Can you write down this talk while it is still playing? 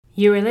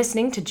You are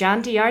listening to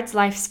John Douillard's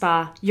Life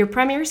Spa, your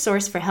premier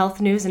source for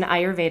health news and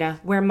Ayurveda,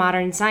 where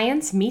modern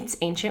science meets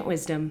ancient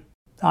wisdom.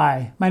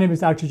 Hi, my name is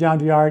Dr. John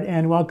Douillard,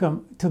 and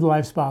welcome to the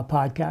Life Spa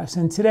podcast.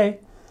 And today,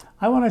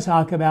 I want to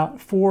talk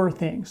about four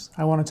things.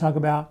 I want to talk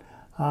about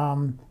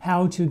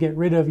how to get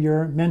rid of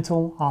your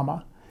mental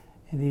ama.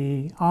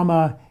 The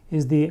ama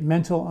is the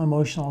mental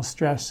emotional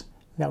stress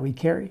that we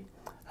carry.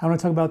 I want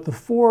to talk about the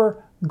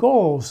four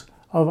goals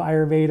of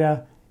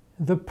Ayurveda,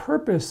 the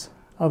purpose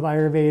of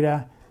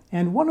Ayurveda,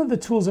 and one of the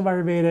tools of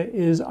Ayurveda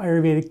is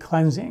Ayurvedic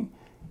cleansing.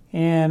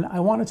 And I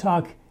want to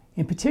talk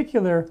in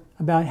particular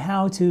about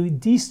how to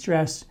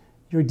de-stress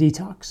your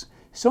detox.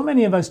 So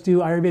many of us do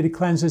Ayurvedic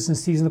cleanses and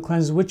seasonal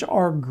cleanses, which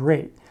are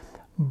great.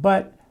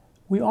 But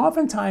we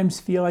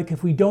oftentimes feel like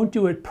if we don't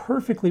do it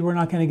perfectly, we're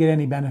not going to get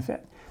any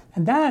benefit.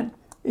 And that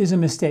is a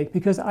mistake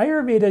because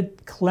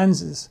Ayurveda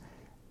cleanses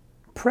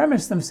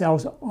premise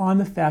themselves on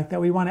the fact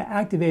that we want to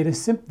activate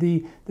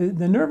the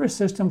nervous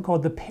system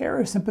called the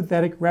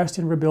parasympathetic rest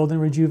and rebuild and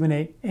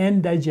rejuvenate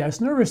and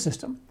digest nervous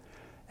system,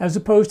 as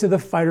opposed to the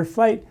fight or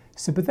flight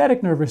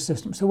sympathetic nervous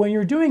system. So when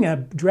you're doing a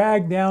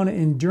drag down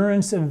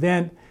endurance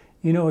event,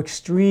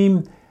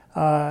 extreme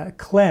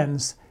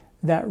cleanse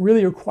that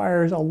really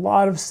requires a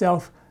lot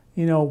of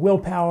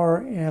willpower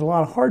and a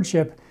lot of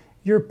hardship,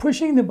 you're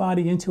pushing the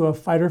body into a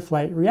fight or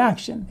flight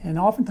reaction. And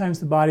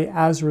oftentimes the body,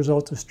 as a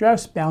result of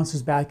stress,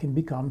 bounces back and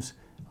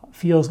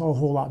feels a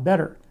whole lot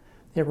better.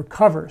 It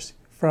recovers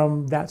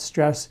from that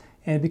stress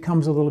and it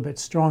becomes a little bit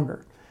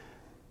stronger.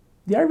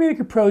 The Ayurvedic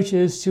approach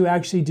is to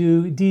actually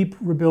do deep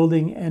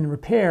rebuilding and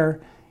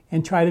repair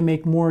and try to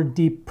make more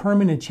deep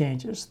permanent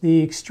changes.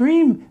 The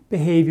extreme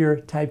behavior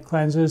type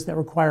cleanses that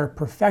require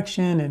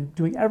perfection and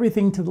doing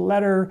everything to the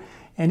letter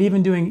and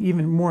even doing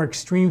even more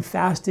extreme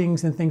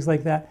fastings and things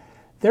like that,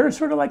 they're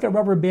sort of like a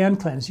rubber band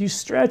cleanse. You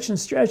stretch and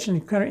stretch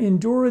and kind of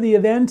endure the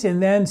event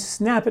and then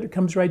snap it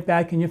comes right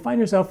back and you find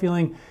yourself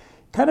feeling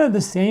kind of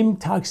the same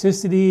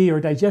toxicity or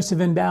digestive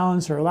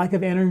imbalance or lack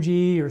of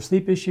energy or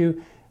sleep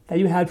issue that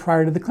you had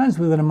prior to the cleanse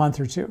within a month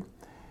or two.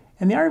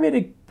 And the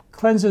Ayurvedic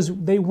cleanses,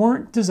 they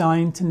weren't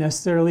designed to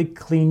necessarily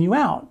clean you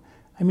out.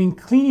 I mean,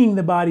 cleaning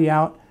the body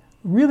out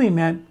really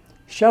meant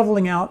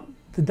shoveling out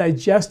the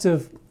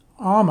digestive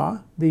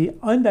ama, the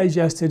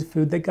undigested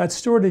food that got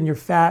stored in your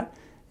fat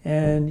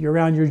and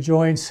around your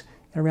joints,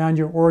 around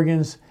your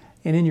organs,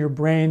 and in your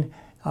brain.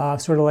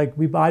 Sort of like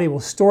body will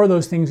store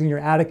those things in your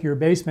attic, your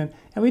basement,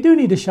 and we do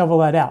need to shovel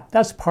that out.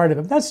 That's part of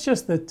it. That's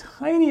just the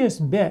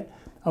tiniest bit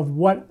of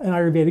what an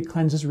Ayurvedic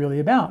cleanse is really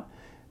about.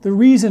 The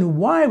reason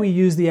why we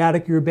use the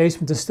attic or your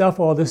basement to stuff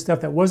all this stuff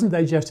that wasn't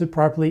digested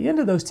properly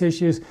into those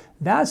tissues,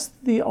 that's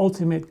the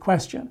ultimate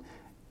question.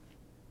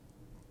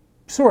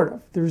 Sort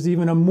of. There's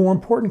even a more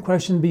important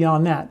question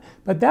beyond that.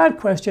 But that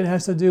question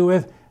has to do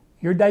with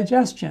your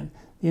digestion,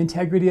 the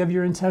integrity of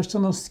your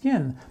intestinal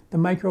skin, the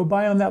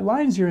microbiome that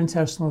lines your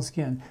intestinal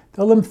skin,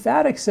 the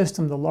lymphatic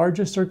system, the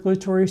largest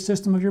circulatory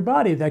system of your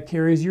body that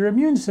carries your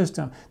immune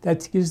system,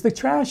 that is the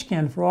trash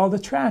can for all the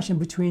trash in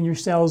between your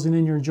cells and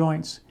in your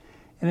joints.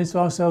 And it's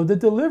also the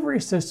delivery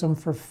system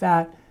for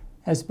fat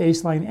as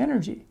baseline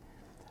energy.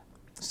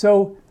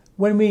 So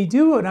when we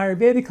do an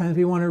Ayurvedic cleanse,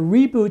 we want to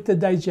reboot the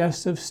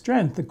digestive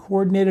strength, the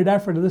coordinated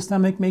effort of the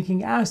stomach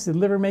making acid,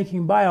 liver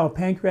making bile,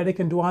 pancreatic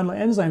and duodenal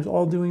enzymes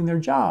all doing their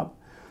job.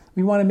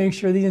 We want to make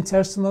sure the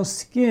intestinal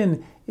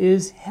skin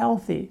is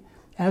healthy,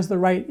 has the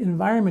right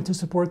environment to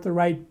support the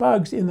right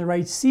bugs in the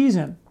right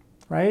season,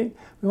 right?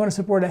 We want to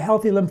support a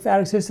healthy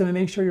lymphatic system and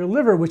make sure your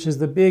liver, which is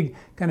the big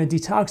kind of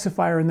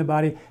detoxifier in the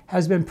body,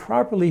 has been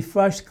properly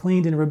flushed,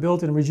 cleaned, and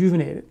rebuilt and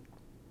rejuvenated.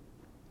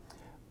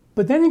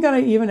 But then you got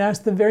to even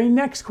ask the very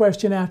next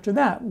question after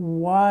that.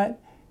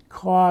 What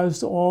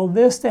caused all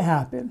this to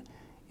happen?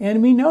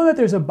 And we know that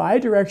there's a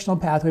bidirectional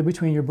pathway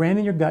between your brain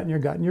and your gut and your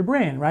gut and your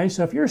brain, right?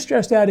 So if you're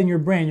stressed out in your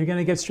brain, you're going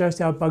to get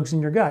stressed out bugs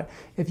in your gut.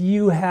 If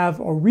you have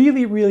a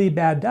really, really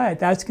bad diet,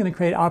 that's going to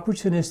create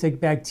opportunistic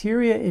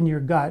bacteria in your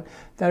gut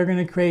that are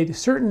going to create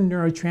certain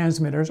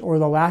neurotransmitters, or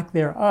the lack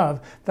thereof,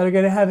 that are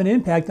going to have an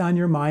impact on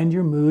your mind,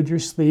 your mood, your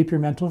sleep, your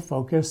mental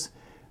focus,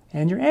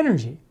 and your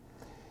energy.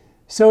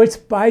 So it's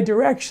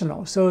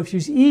bidirectional. So if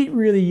you eat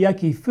really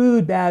yucky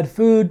food, bad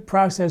food,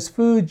 processed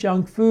food,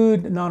 junk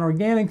food,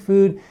 non-organic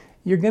food,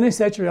 you're going to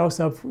set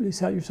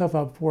yourself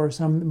up for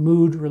some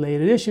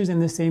mood-related issues.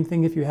 And the same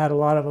thing if you had a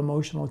lot of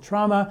emotional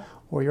trauma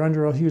or you're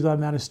under a huge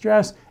amount of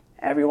stress.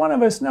 Every one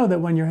of us know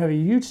that when you have a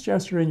huge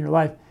stressor in your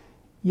life,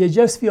 you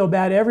just feel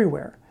bad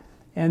everywhere.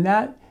 And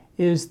that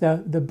is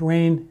the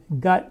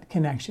brain-gut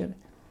connection.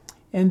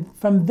 And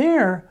from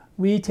there,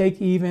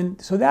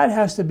 so that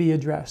has to be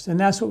addressed. And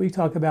that's what we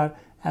talk about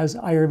as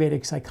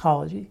Ayurvedic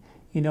psychology.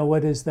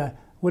 What is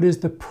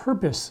the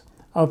purpose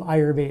of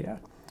Ayurveda?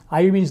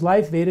 Ayur means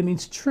life, Veda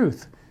means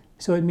truth.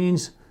 So it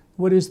means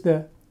what is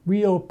the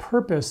real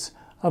purpose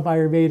of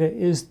Ayurveda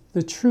is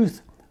the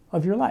truth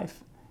of your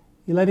life.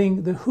 You're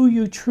letting who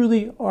you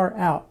truly are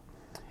out.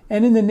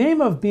 And in the name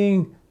of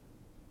being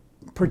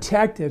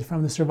protected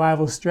from the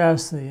survival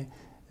stress,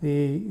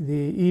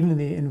 even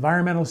the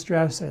environmental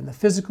stress and the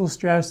physical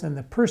stress and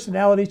the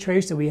personality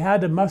traits that we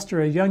had to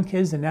muster as young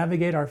kids to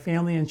navigate our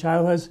family and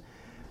childhoods,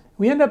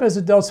 we end up as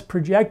adults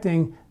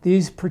projecting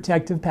these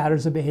protective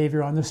patterns of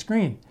behavior on the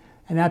screen.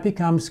 And that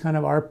becomes kind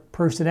of our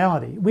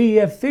personality. We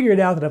have figured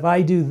out that if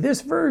I do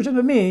this version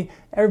of me,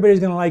 everybody's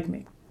going to like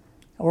me,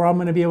 or I'm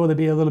going to be able to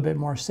be a little bit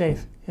more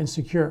safe and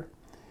secure.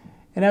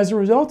 And as a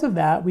result of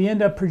that, we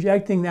end up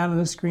projecting that on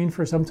the screen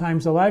for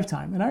sometimes a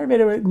lifetime. And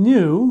Ayurveda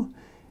knew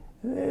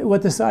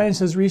what the science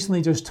has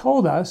recently just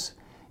told us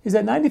is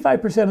that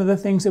 95% of the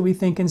things that we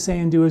think and say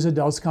and do as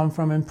adults come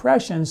from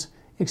impressions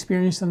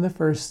experienced in the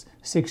first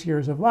 6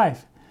 years of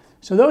life.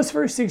 So those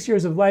first 6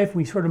 years of life,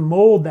 we sort of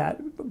mold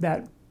that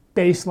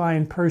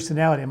baseline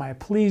personality. Am I a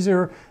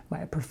pleaser? Am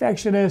I a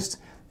perfectionist?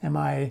 Am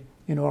I,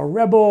 a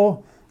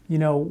rebel?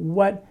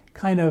 What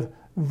kind of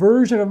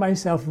version of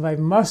myself have I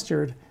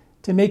mustered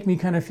to make me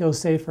kind of feel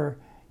safer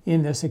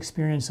in this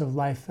experience of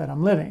life that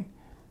I'm living?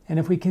 And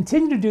if we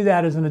continue to do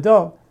that as an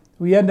adult,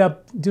 we end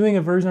up doing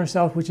a version of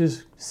ourselves which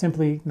is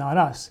simply not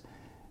us.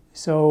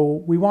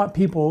 So we want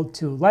people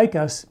to like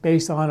us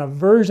based on a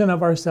version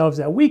of ourselves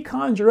that we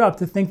conjure up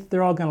to think that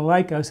they're all going to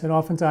like us, and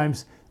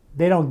oftentimes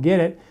they don't get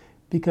it,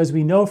 because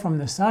we know from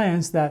the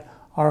science that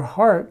our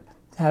heart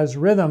has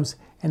rhythms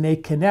and they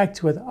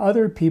connect with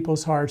other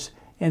people's hearts,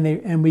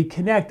 and we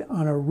connect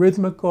on a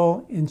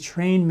rhythmical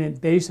entrainment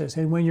basis.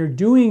 And when you're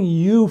doing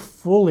you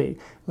fully,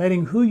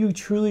 letting who you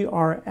truly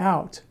are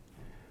out,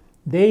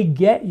 they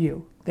get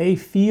you, they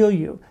feel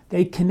you,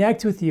 they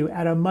connect with you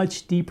at a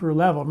much deeper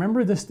level.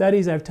 Remember the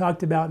studies I've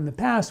talked about in the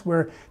past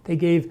where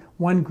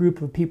one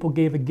group of people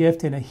gave a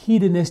gift in a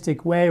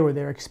hedonistic way where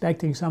they're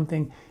expecting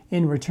something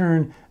in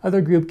return.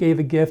 Other group gave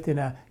a gift in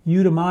a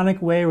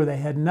eudaimonic way where they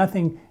had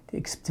nothing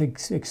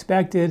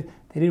expected.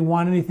 They didn't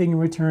want anything in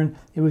return.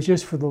 It was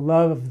just for the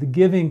love of the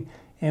giving.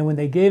 And when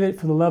they gave it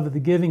for the love of the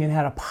giving, it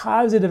had a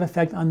positive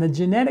effect on the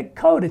genetic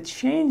code. It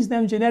changed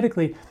them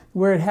genetically,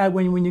 where it had,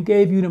 when you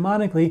gave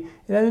eudaimonically,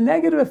 it had a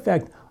negative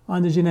effect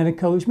on the genetic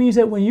code, which means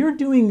that when you're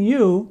doing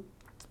you,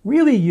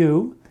 really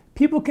you,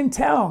 people can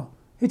tell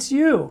it's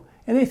you.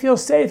 And they feel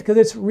safe because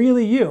it's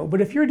really you. But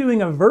if you're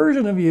doing a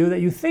version of you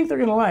that you think they're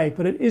going to like,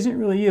 but it isn't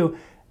really you,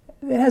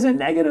 it has a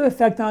negative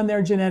effect on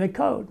their genetic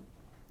code,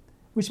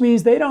 which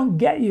means they don't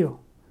get you.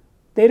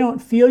 They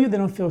don't feel you. They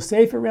don't feel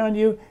safe around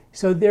you.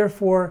 So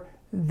therefore,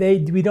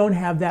 we don't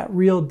have that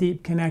real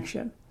deep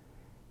connection.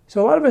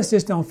 So a lot of us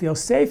just don't feel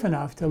safe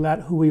enough to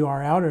let who we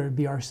are out or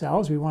be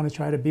ourselves. We want to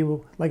try to be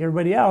like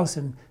everybody else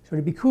and sort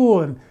of be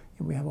cool. And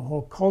we have a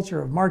whole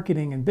culture of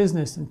marketing and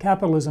business and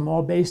capitalism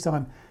all based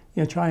on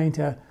trying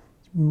to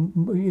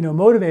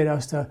motivate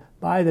us to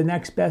buy the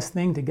next best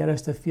thing to get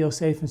us to feel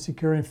safe and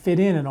secure and fit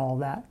in and all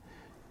that.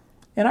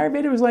 And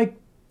Ayurveda was like,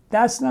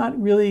 that's not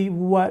really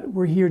what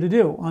we're here to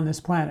do on this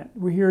planet.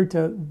 We're here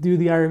to do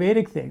the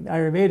Ayurvedic thing.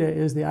 Ayurveda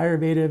is the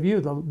Ayurveda of you,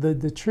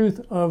 the truth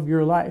of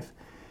your life.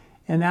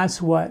 And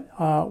that's what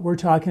we're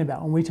talking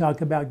about when we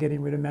talk about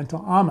getting rid of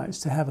mental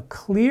amas, to have a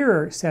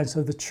clearer sense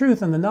of the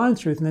truth and the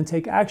non-truth, and then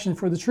take action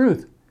for the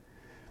truth.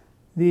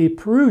 The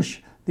Purush,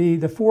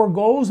 the four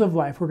goals of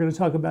life we're going to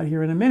talk about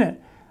here in a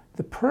minute.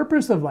 The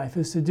purpose of life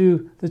is to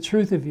do the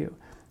truth of you.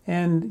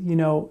 And,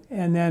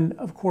 and then,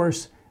 of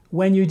course,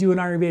 when you do an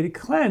Ayurvedic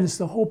cleanse,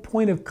 the whole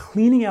point of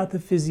cleaning out the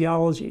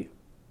physiology,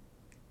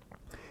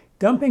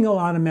 dumping a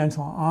lot of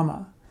mental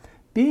ama,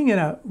 being in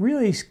a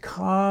really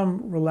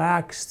calm,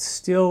 relaxed,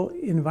 still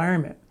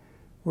environment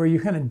where you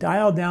kind of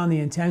dial down the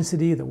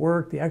intensity, the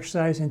work, the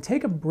exercise, and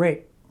take a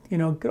break.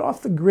 Get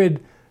off the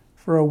grid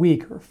for a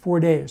week or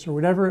 4 days or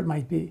whatever it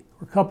might be,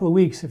 or a couple of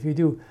weeks if you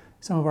do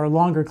some of our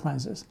longer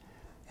cleanses,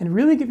 and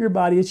really give your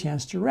body a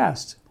chance to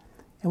rest.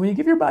 And when you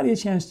give your body a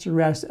chance to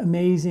rest,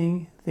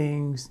 amazing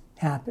things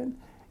happen.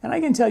 And I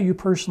can tell you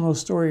personal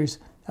stories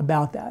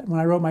about that. When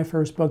I wrote my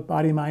first book,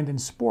 Body, Mind, and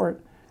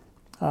Sport,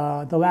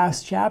 the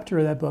last chapter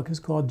of that book is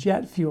called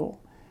Jet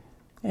Fuel.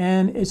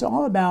 And it's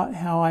all about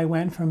how I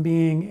went from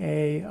being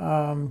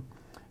a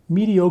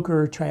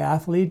mediocre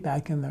triathlete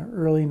back in the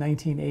early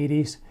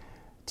 1980s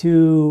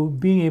to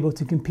being able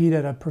to compete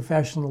at a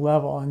professional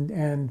level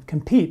and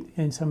compete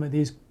in some of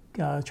these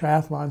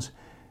triathlons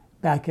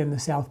back in the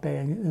South Bay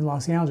in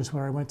Los Angeles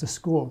where I went to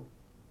school.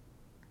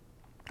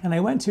 And I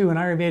went to an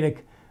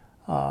Ayurvedic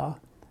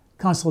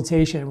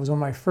consultation. It was one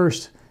of my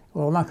first,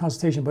 well, not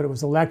consultation, but it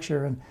was a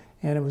lecture. And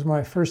it was one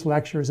of my first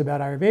lectures about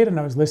Ayurveda. And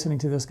I was listening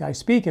to this guy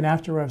speak. And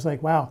afterward, I was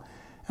like, wow.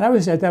 And I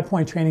was at that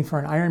point training for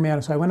an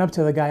Ironman. So I went up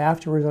to the guy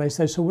afterwards and I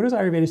said, so what does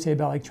Ayurveda say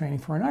about like training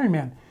for an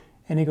Ironman?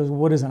 And he goes, well,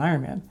 what is an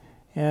Ironman?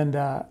 And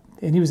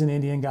he was an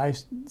Indian guy.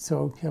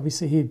 So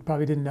obviously he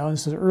probably didn't know.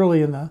 This was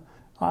early in the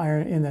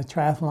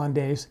triathlon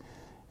days.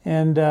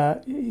 And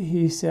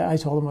he said, I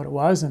told him what it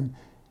was. And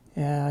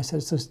I said,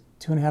 it's just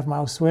 2.5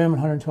 mile swim,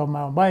 112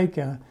 mile bike,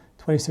 and a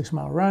 26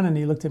 mile run. And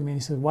he looked at me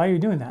and he said, why are you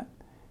doing that?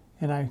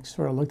 And I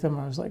sort of looked at him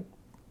and I was like,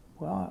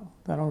 well,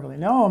 I don't really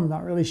know. I'm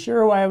not really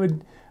sure why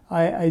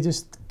I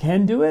just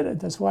can do it.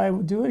 That's why I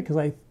would do it, because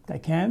I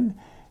can.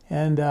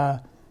 And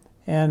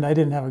I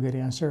didn't have a good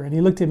answer. And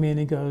he looked at me and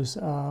he goes,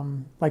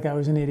 like I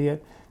was an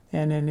idiot.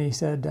 And then he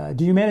said,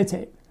 do you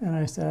meditate? And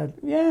I said,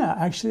 yeah,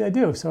 actually I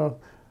do. So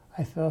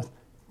I felt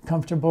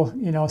comfortable,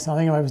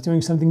 sounding like I was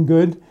doing something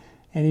good.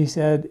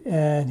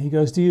 And he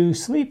goes, do you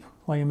sleep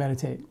while you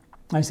meditate?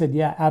 I said,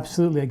 yeah,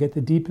 absolutely. I get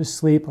the deepest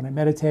sleep when I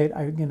meditate.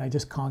 I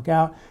just conk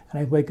out and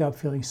I wake up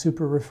feeling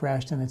super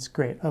refreshed and it's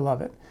great. I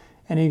love it.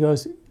 And he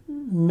goes,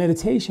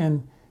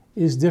 meditation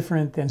is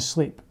different than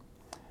sleep.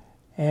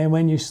 And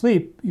when you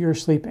sleep, you're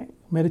sleeping.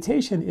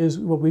 Meditation is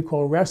what we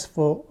call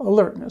restful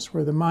alertness,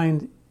 where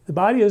the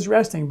body is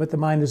resting, but the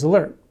mind is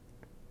alert.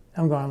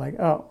 I'm going like,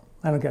 oh,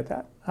 I don't get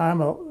that.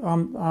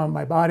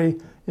 My body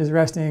is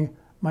resting,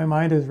 my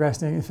mind is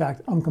resting. In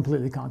fact, I'm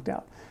completely conked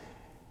out.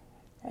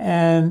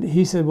 And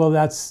he said, well,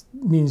 that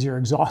means you're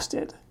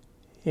exhausted.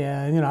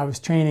 And, I was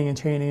training,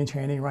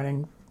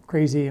 running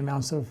crazy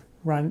amounts of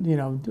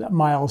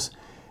miles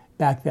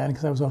back then,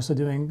 because I was also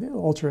doing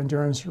ultra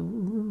endurance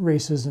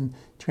races and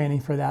training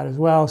for that as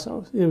well.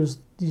 So it was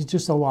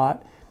just a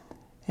lot.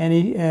 And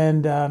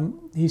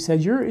he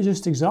said, you're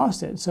just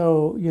exhausted.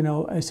 So,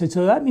 I said,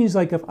 so that means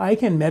like if I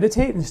can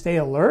meditate and stay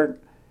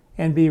alert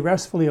and be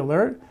restfully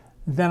alert,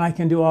 then I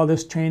can do all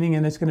this training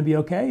and it's going to be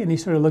okay. And he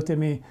sort of looked at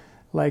me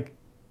like,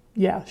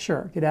 yeah,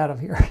 sure, get out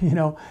of here,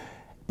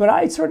 But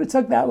I sort of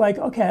took that like,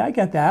 okay, I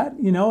get that.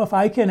 If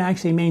I can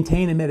actually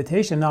maintain a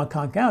meditation, not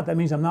conk out, that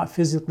means I'm not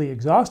physically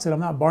exhausted.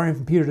 I'm not borrowing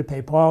from Peter to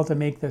pay Paul to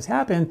make this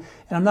happen.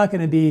 And I'm not going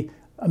to be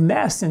a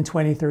mess in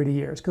 20, 30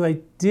 years, because I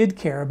did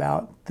care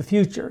about the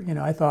future.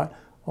 I thought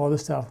all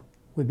this stuff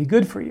would be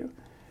good for you.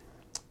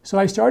 So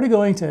I started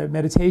going to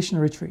meditation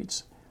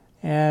retreats,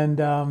 and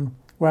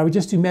where I would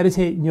just do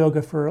meditate and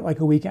yoga for like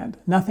a weekend,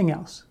 nothing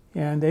else.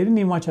 And they didn't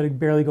even want you to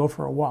barely go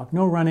for a walk.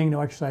 No running,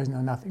 no exercise,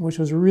 no nothing, which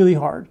was really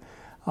hard.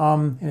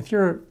 And if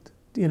you're,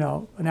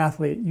 an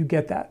athlete, you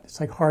get that. It's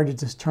like hard to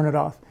just turn it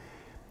off.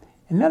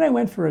 And then I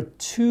went for a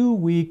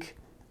 2-week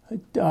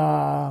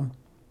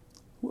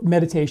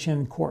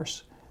meditation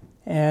course,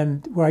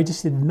 and where I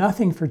just did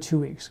nothing for 2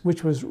 weeks,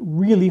 which was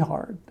really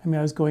hard. I mean,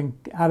 I was going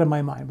out of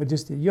my mind, but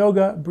just did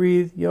yoga,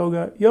 breathe,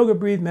 yoga,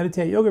 breathe,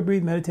 meditate, yoga,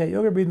 breathe, meditate,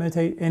 yoga, breathe,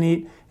 meditate, and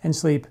eat and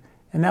sleep.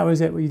 And that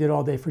was it, what you did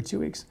all day for 2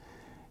 weeks.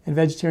 And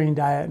vegetarian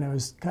diet, and it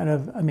was kind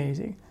of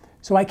amazing.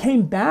 So I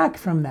came back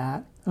from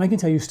that, and I can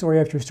tell you story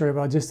after story, but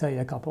I'll just tell you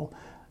a couple.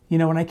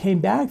 When I came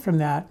back from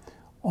that,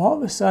 all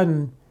of a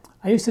sudden,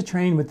 I used to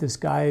train with this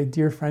guy, a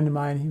dear friend of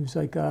mine. He was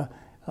like a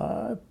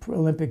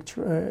Olympic,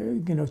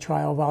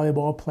 trial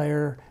volleyball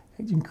player,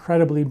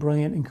 incredibly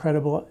brilliant,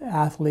 incredible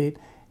athlete,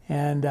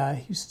 and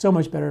he's so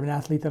much better of an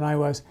athlete than I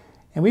was.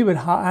 And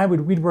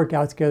we'd work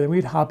out together.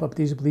 We'd hop up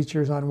these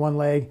bleachers on one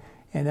leg,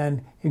 and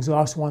then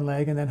exhaust one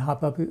leg, and then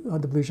hop up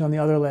on the bleacher on the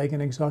other leg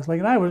and exhaust leg.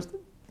 And I was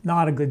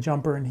not a good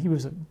jumper, and he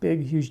was a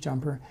big, huge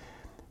jumper.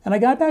 And I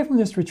got back from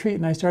this retreat,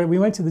 and we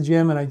went to the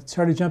gym, and I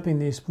started jumping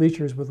these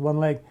bleachers with one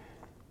leg.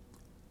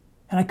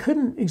 And I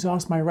couldn't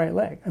exhaust my right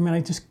leg. I mean,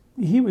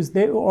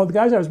 all the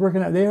guys I was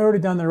working at, they had already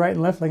done their right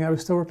and left leg. I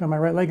was still working on my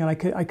right leg, and I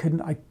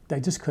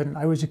just couldn't.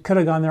 I could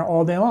have gone there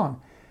all day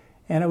long.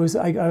 And it was,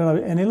 I don't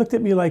know, and they looked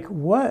at me like,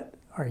 what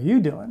are you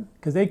doing?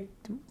 Because they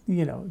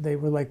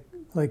were like,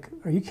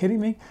 are you kidding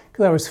me?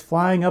 Because I was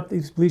flying up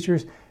these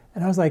bleachers,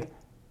 and I was like,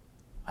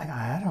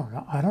 I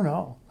don't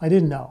know. I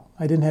didn't know.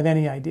 I didn't have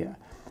any idea.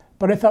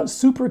 But I felt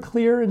super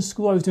clear in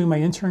school. I was doing my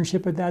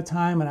internship at that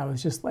time, and I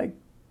was just like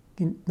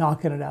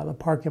knocking it out of the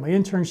park. In my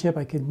internship,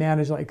 I could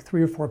manage like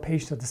 3 or 4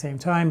 patients at the same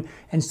time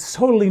and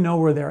totally know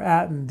where they're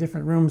at in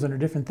different rooms under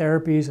different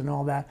therapies and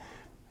all that.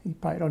 You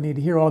probably don't need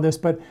to hear all this,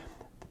 but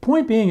the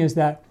point being is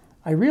that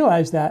I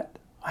realized that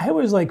I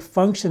was like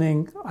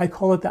functioning, I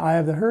call it the eye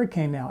of the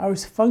hurricane now. I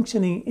was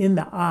functioning in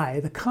the eye,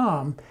 the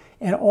calm,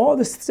 and all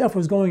this stuff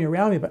was going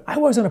around me, but I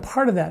wasn't a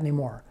part of that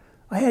anymore.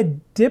 I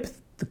had dipped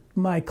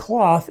my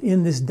cloth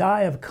in this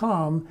dye of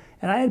calm,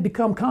 and I had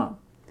become calm.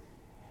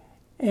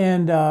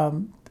 And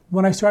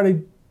when I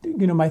started,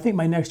 I think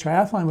my next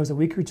triathlon was a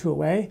week or 2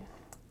 away,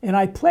 and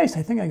I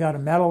think I got a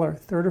medal or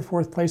 3rd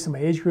or 4th place in my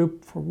age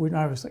group for when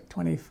I was like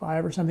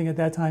 25 or something at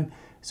that time.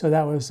 So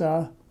that was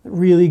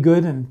really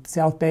good in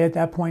South Bay at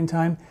that point in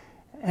time.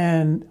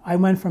 And I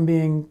went from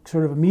being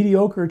sort of a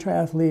mediocre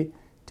triathlete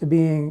to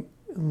being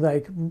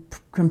like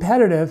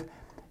competitive,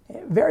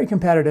 very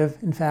competitive,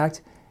 in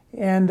fact,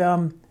 and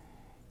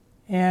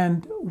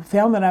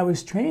found that I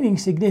was training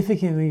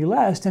significantly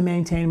less to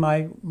maintain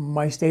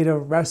my state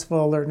of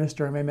restful alertness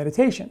during my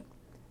meditation.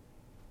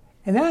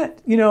 And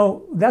that,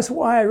 that's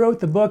why I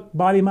wrote the book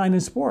Body, Mind,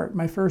 and Sport,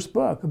 my first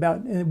book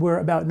about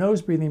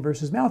nose breathing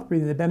versus mouth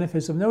breathing, the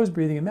benefits of nose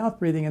breathing and mouth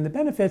breathing, and the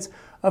benefits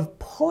of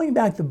pulling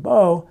back the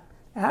bow,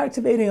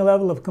 activating a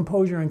level of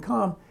composure and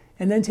calm,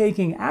 and then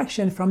taking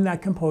action from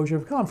that composure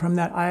of calm, from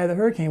that eye of the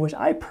hurricane, which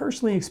I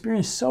personally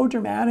experienced so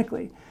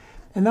dramatically.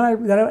 And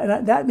then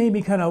that made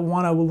me kind of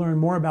want to learn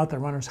more about the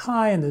runner's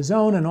high and the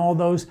zone and all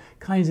those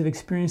kinds of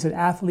experience that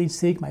athletes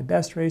seek. My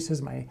best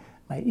races, my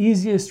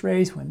easiest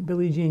race, when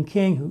Billie Jean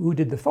King, who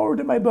did the foreword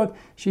to my book,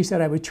 she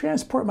said I would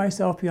transport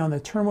myself beyond the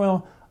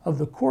turmoil of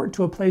the court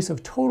to a place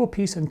of total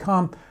peace and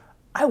calm.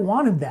 I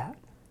wanted that.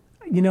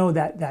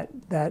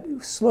 That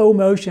slow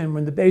motion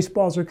when the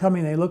baseballs are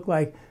coming, they look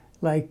like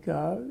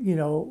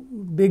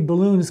big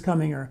balloons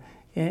coming,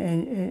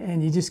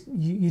 and you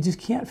just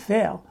can't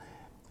fail.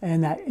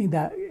 And that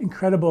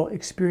incredible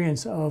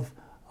experience of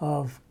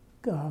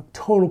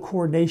total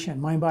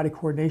coordination, mind-body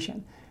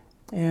coordination.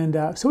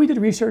 And so we did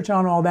research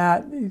on all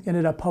that,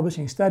 ended up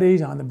publishing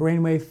studies on the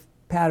brainwave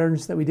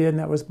patterns that we did, and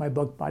that was my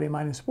book, Body,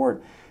 Mind, and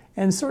Sport,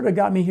 and sort of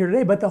got me here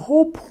today. But the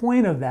whole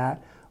point of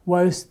that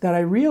was that I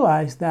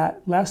realized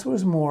that less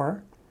was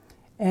more,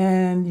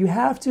 and you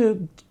have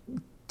to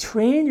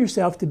train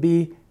yourself to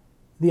be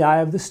the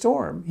eye of the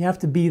storm. You have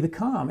to be the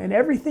calm. And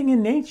everything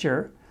in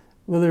nature,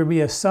 whether it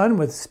be a sun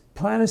with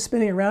planets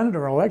spinning around it,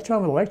 or an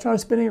electron with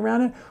electrons spinning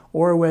around it,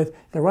 or with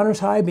the runner's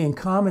high being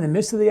calm in the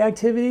midst of the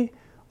activity,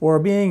 or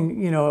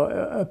being,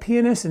 a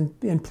pianist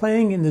and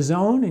playing in the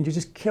zone and you're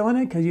just killing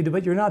it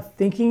but you're not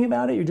thinking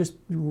about it. You're just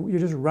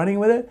running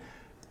with it.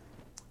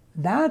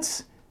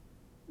 That's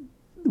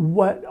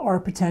what our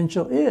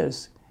potential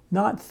is.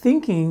 Not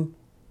thinking,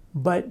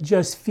 but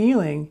just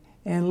feeling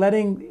and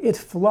letting it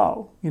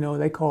flow.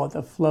 They call it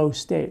the flow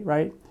state,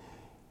 right?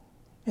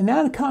 And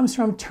that comes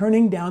from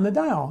turning down the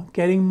dial,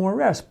 getting more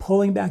rest,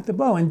 pulling back the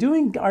bow, and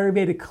doing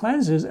Ayurvedic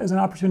cleanses as an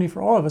opportunity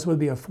for all of us, whether it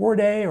be a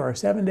 4-day or a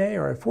 7-day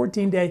or a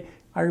 14-day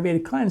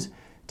Ayurvedic cleanse,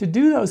 to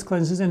do those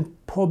cleanses and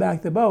pull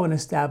back the bow and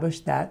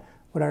establish that,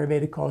 what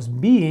Ayurveda calls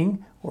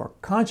being or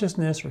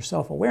consciousness or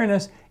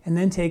self-awareness, and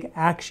then take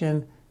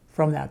action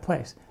from that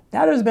place.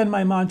 That has been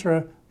my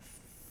mantra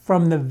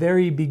from the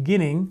very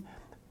beginning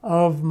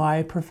of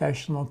my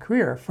professional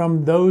career,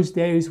 from those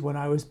days when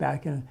I was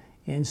back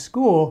in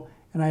school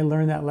and I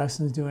learned that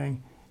lessons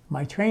doing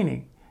my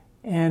training.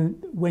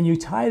 And when you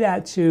tie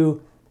that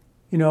to,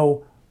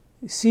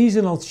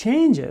 seasonal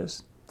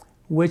changes,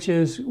 which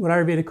is what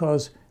Ayurveda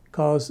calls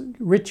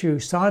Ritu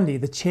Sandhi,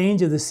 the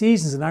change of the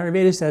seasons. And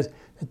Ayurveda says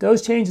that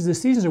those changes of the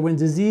seasons are when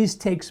disease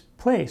takes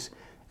place.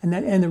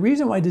 And the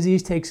reason why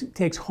disease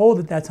takes hold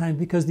at that time,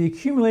 because the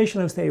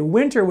accumulation of, say,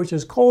 winter, which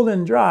is cold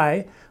and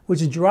dry,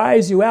 which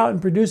dries you out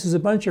and produces a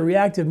bunch of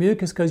reactive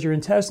mucus because your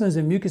intestines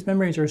and mucous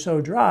membranes are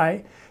so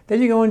dry.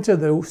 Then you go into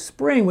the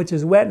spring, which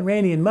is wet and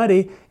rainy and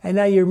muddy, and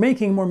now you're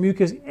making more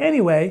mucus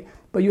anyway,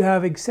 but you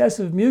have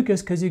excessive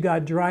mucus because you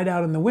got dried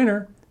out in the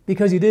winter,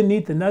 because you didn't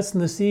eat the nuts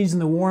and the seeds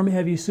and the warm,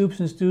 heavy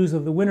soups and stews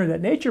of the winter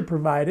that nature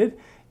provided.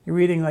 You're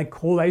eating like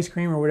cold ice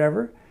cream or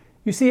whatever.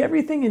 You see,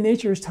 everything in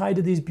nature is tied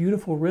to these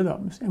beautiful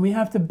rhythms, and we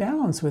have to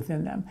balance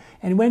within them.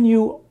 And when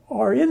you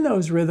are in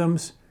those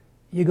rhythms,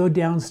 you go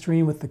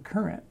downstream with the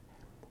current.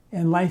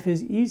 And life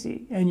is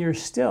easy, and you're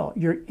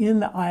in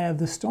the eye of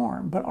the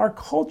storm. But our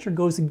culture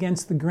goes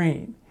against the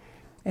grain.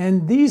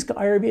 And these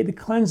Ayurvedic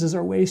cleanses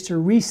are ways to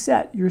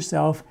reset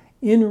yourself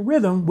in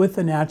rhythm with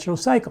the natural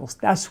cycles.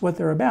 That's what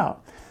they're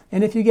about.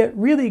 And if you get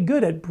really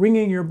good at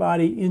bringing your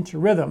body into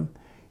rhythm,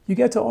 you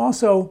get to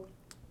also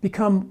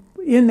become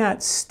in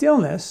that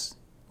stillness,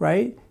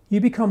 right? You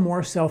become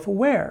more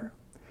self-aware.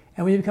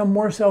 And when you become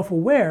more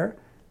self-aware,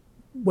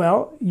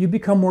 well, you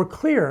become more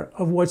clear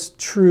of what's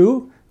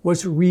true,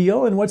 what's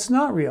real, and what's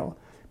not real.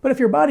 But if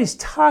your body's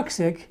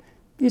toxic,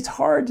 it's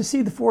hard to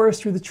see the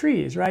forest through the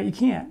trees, right? You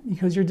can't,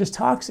 because you're just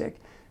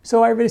toxic.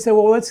 So everybody said,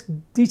 well, let's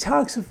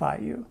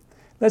detoxify you.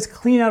 Let's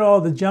clean out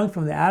all the junk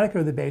from the attic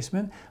or the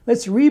basement.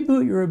 Let's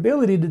reboot your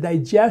ability to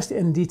digest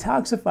and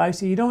detoxify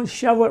so you don't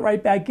shovel it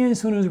right back in as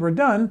soon as we're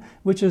done,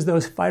 which is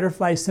those fight or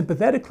flight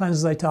sympathetic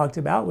cleanses I talked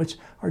about, which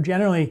are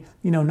generally,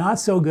 not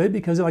so good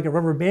because they're like a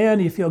rubber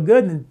band. You feel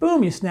good and then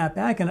boom, you snap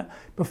back. And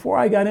before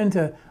I got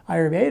into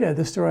Ayurveda,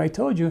 the story I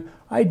told you,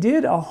 I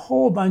did a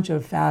whole bunch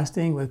of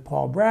fasting with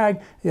Paul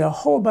Bragg, did a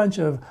whole bunch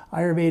of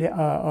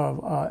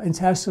Ayurveda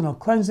intestinal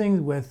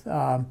cleansing with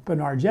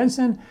Bernard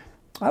Jensen.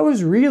 I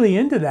was really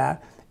into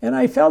that. And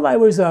I felt I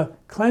was a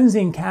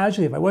cleansing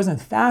casualty. If I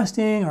wasn't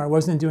fasting or I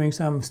wasn't doing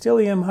some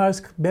psyllium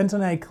husk,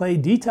 bentonite clay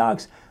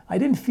detox, I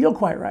didn't feel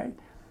quite right.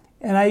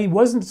 And I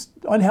wasn't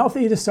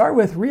unhealthy to start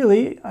with,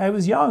 really. I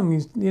was young,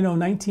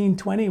 19,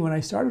 20 when I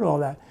started all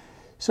that.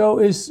 So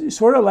it's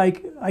sort of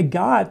like I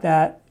got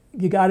that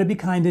you got to be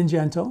kind and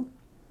gentle.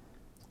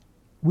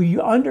 We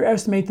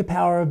underestimate the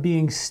power of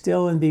being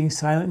still and being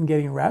silent and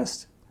getting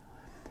rest.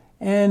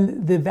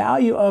 And the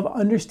value of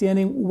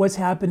understanding what's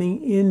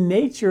happening in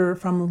nature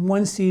from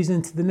one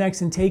season to the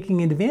next and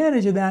taking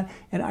advantage of that.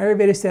 And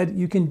Ayurveda said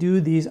you can do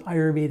these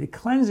Ayurvedic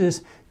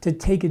cleanses to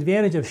take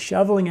advantage of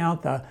shoveling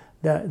out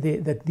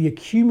the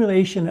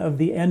accumulation of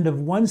the end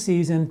of one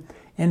season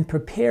and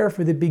prepare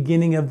for the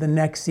beginning of the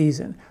next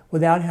season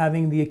without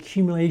having the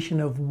accumulation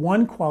of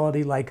one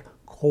quality like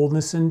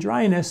coldness and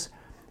dryness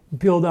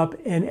build up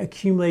and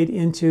accumulate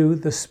into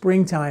the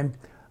springtime,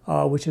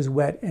 which is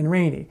wet and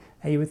rainy.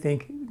 Now you would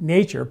think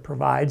nature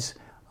provides,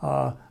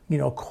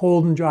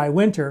 cold and dry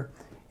winter,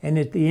 and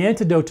the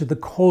antidote to the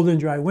cold and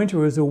dry winter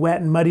was a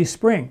wet and muddy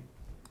spring.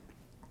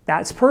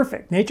 That's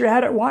perfect. Nature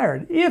had it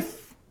wired.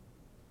 If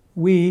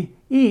we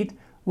eat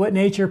what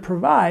nature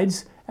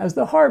provides as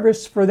the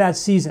harvest for that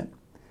season.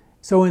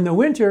 So in the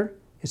winter,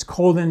 it's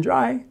cold and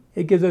dry.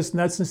 It gives us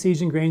nuts and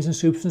seeds and grains and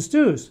soups and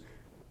stews,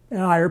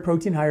 and a higher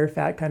protein, higher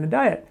fat kind of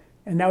diet.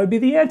 And that would be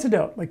the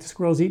antidote, like the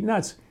squirrels eat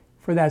nuts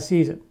for that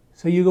season.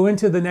 So you go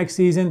into the next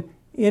season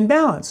in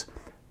balance.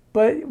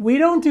 But we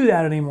don't do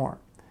that anymore.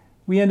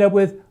 We end up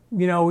with,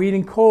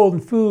 eating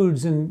cold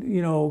foods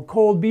and,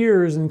 cold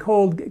beers and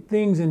cold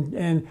things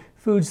and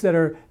foods that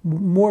are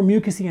more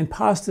mucousy and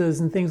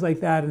pastas and things like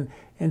that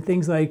and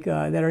things like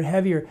that are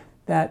heavier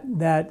that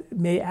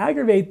may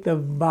aggravate the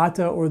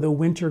vata or the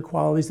winter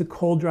qualities, the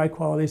cold, dry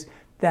qualities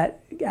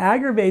that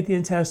aggravate the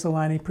intestinal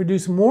lining,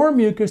 produce more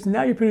mucus, and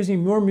now you're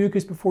producing more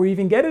mucus before you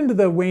even get into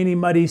the rainy,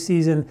 muddy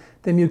season,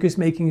 the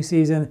mucus-making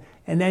season,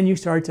 and then you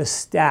start to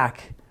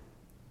stack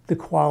the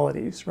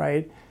qualities,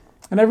 right?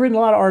 And I've written a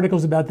lot of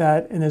articles about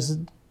that, and there's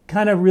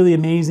kind of really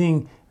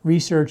amazing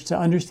research to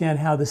understand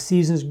how the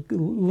seasons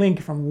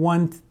link from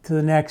one to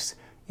the next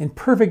in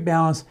perfect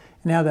balance,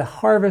 and how the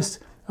harvest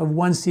of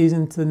one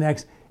season to the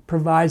next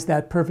provides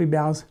that perfect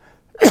balance,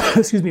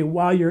 excuse me,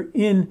 while you're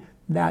in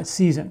that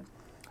season.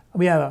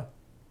 We have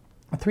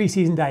a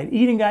 3-season diet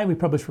eating guide we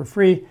published for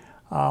free,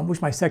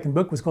 which my second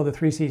book was called The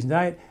 3-Season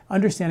Diet,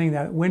 understanding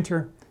that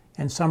winter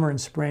and summer and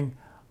spring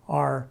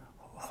are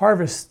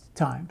harvest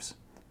times.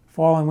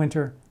 Fall and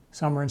winter,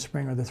 summer and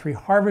spring are the 3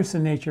 harvests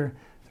in nature.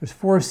 There's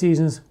 4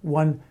 seasons,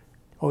 one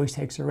always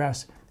takes a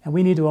rest. And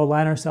we need to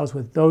align ourselves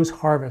with those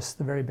harvests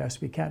the very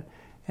best we can.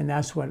 And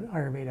that's what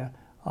Ayurveda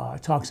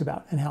talks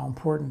about and how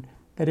important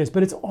that is.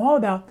 But it's all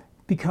about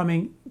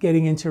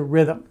getting into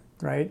rhythm,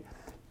 right?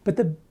 But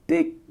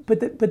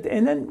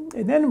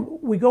and then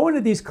we go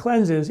into these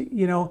cleanses,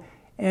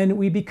 and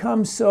we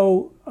become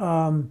so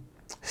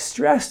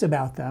stressed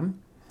about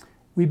them.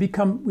 We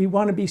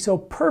want to be so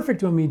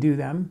perfect when we do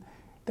them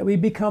that we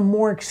become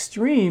more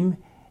extreme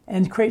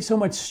and create so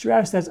much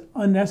stress that's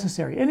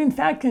unnecessary. And in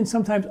fact, can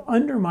sometimes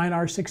undermine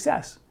our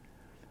success.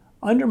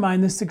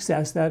 Undermine the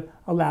success that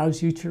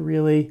allows you to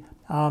really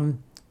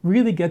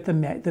get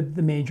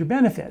the major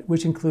benefit,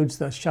 which includes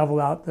the shovel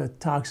out the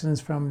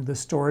toxins from the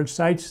storage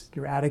sites,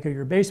 your attic or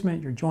your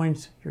basement, your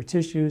joints, your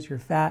tissues, your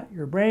fat,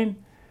 your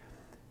brain.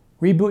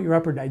 Reboot your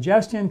upper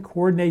digestion,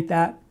 coordinate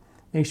that.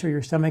 Make sure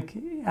your stomach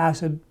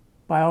acid,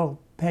 bile,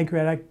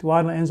 pancreatic,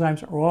 duodenal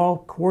enzymes are all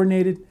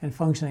coordinated and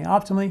functioning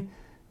optimally.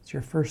 It's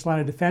your first line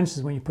of defense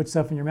is when you put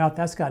stuff in your mouth,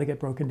 that's got to get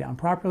broken down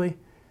properly.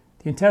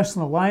 The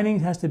intestinal lining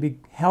has to be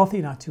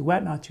healthy, not too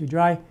wet, not too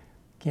dry.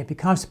 Can't be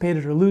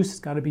constipated or loose, it's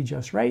got to be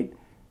just right.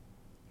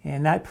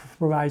 And that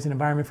provides an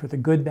environment for the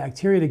good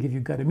bacteria to give you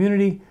gut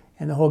immunity,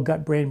 and the whole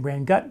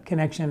gut-brain-brain-gut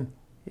connection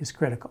is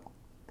critical.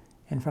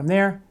 And from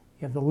there,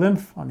 you have the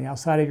lymph on the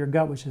outside of your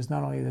gut, which is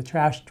not only the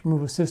trash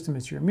removal system,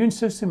 it's your immune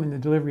system and the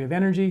delivery of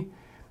energy.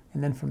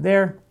 And then from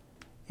there,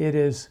 it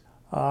is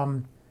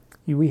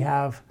we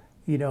have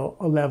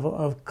a level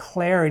of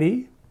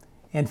clarity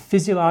and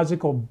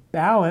physiological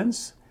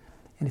balance.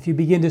 And if you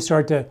begin to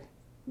start to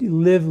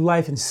live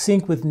life in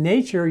sync with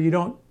nature, you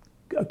don't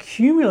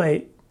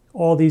accumulate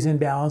all these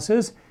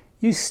imbalances,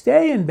 you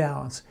stay in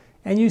balance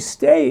and you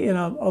stay in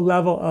a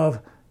level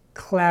of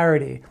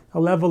clarity, a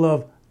level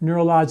of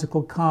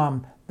neurological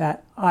calm,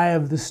 that eye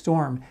of the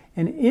storm.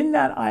 And in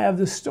that eye of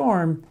the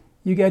storm,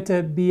 you get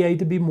to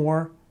be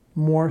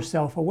more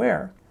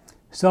self-aware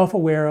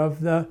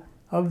of the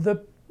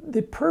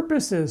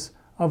purposes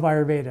of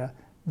Ayurveda,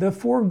 the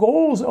 4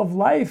 goals of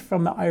life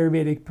from the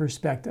Ayurvedic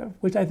perspective,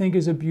 which I think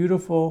is a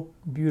beautiful,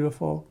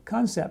 beautiful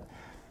concept.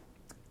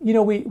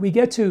 We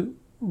get to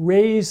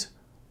raise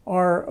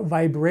our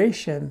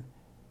vibration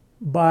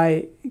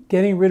by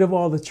getting rid of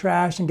all the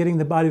trash and getting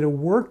the body to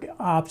work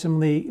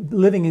optimally,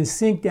 living in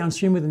sync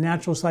downstream with the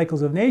natural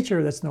cycles of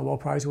nature. That's Nobel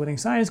Prize winning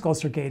science called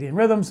circadian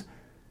rhythms,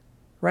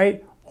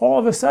 right? All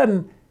of a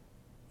sudden,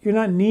 you're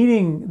not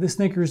needing the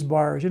Snickers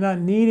bars, you're not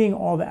needing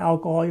all the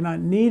alcohol, you're not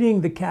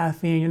needing the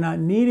caffeine, you're not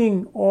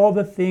needing all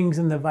the things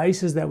and the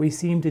vices that we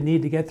seem to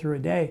need to get through a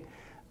day.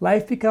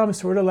 Life becomes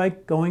sort of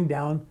like going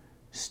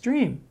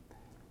downstream.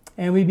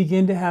 And we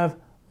begin to have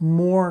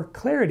more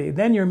clarity.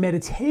 Then your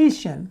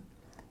meditation,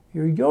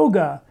 your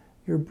yoga,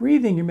 your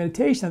breathing, your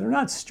meditation, they're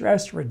not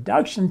stress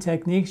reduction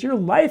techniques. Your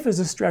life is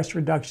a stress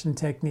reduction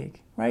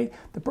technique, right?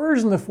 The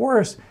birds in the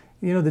forest,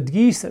 the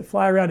geese that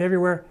fly around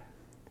everywhere,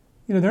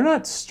 they're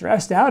not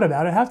stressed out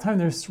about it. Half the time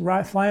they're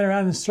flying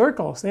around in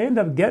circles. They end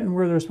up getting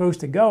where they're supposed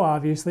to go,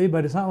 obviously,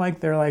 but it's not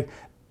like they're like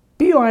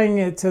beelining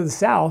it to the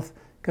south,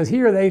 because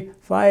here they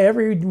fly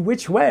every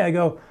which way. I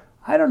go,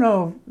 I don't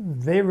know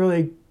if they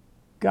really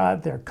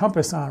got their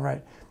compass on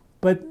right.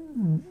 But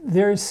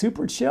they're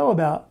super chill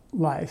about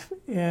life,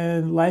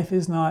 and life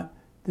is not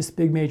this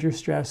big major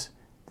stress,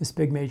 this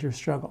big major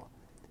struggle.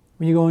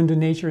 When you go into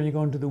nature and you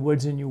go into the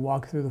woods and you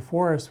walk through the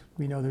forest,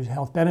 we know there's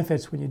health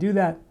benefits when you do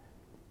that.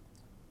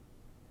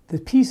 The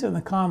peace and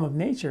the calm of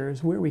nature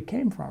is where we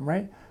came from,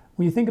 right?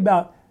 When you think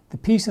about the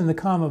peace and the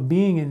calm of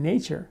being in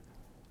nature,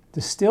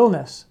 the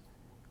stillness,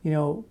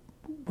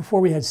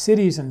 before we had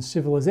cities and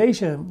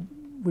civilization,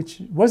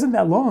 which wasn't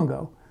that long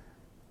ago,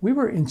 we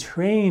were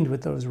entrained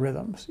with those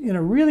rhythms in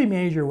a really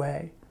major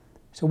way.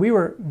 So we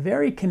were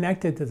very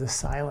connected to the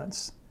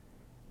silence,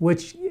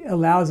 which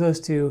allows us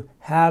to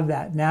have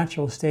that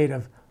natural state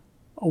of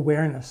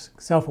awareness,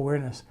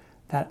 self-awareness,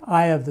 that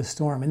eye of the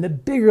storm. And the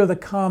bigger the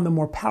calm, the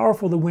more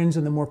powerful the winds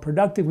and the more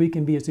productive we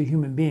can be as a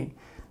human being.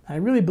 I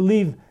really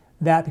believe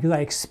that because I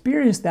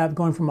experienced that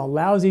going from a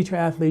lousy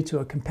triathlete to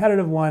a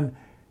competitive one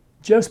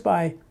just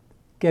by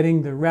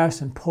getting the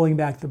rest and pulling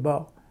back the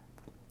bow.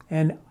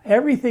 And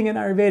everything in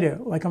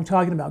Ayurveda, like I'm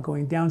talking about,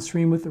 going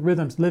downstream with the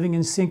rhythms, living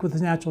in sync with the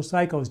natural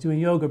cycles, doing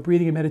yoga,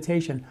 breathing and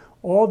meditation,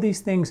 all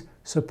these things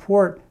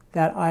support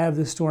that eye of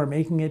the storm,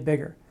 making it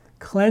bigger.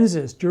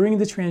 Cleanses during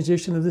the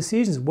transition of the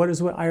seasons. What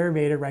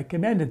Ayurveda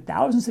recommended?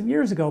 Thousands of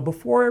years ago,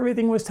 before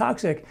everything was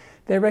toxic,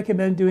 they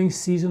recommend doing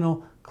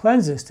seasonal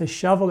cleanses to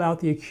shovel out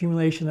the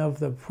accumulation of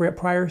the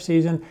prior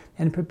season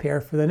and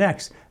prepare for the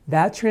next.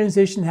 That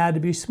transition had to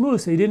be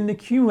smooth so you didn't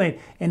accumulate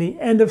any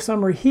end of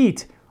summer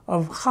heat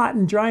of hot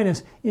and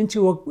dryness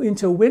into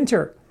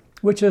winter,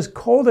 which is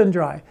cold and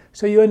dry.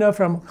 So you end up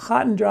from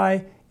hot and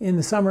dry in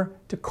the summer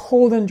to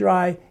cold and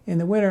dry in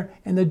the winter,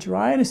 and the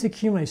dryness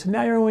accumulates. So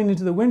now you're going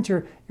into the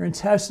winter, your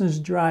intestines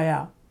dry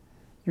out.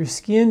 Your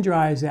skin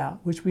dries out,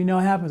 which we know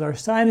happens. Our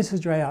sinuses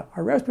dry out.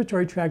 Our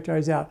respiratory tract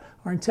dries out.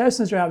 Our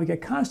intestines dry out. We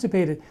get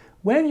constipated.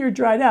 When you're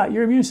dried out,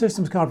 your immune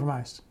system's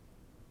compromised.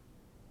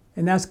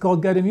 And that's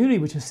called gut immunity,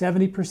 which is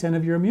 70%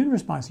 of your immune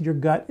response, your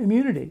gut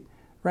immunity,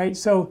 right?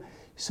 So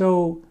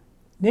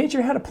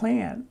nature had a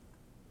plan.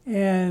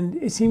 And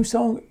it seems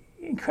so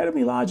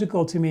incredibly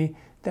logical to me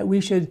that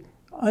we should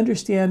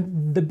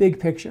understand the big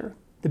picture,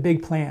 the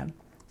big plan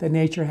that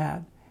nature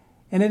had.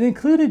 And it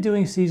included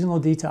doing seasonal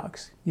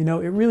detox. It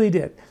really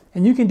did.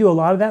 And you can do a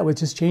lot of that with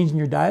just changing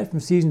your diet from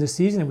season to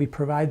season. And we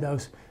provide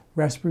those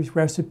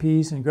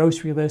recipes and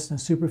grocery lists and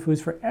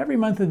superfoods for every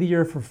month of the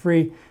year for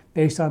free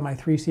based on my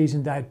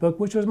 3-season diet book,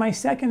 which was my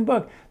second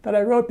book that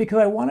I wrote because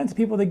I wanted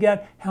people to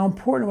get how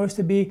important it was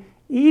to be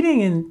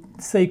eating in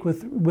sync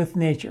with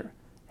nature.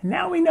 And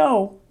now we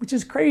know, which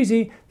is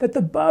crazy, that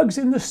the bugs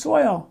in the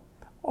soil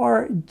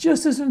are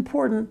just as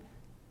important,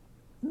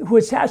 who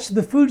attach to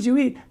the foods you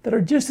eat, that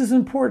are just as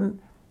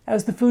important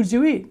as the foods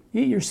you eat.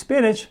 You eat your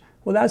spinach,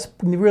 well, that's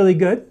really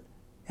good. It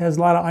has a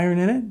lot of iron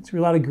in it. There's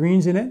a lot of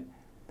greens in it.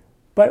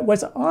 But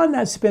what's on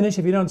that spinach,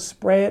 if you don't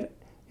spray it,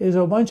 is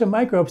a bunch of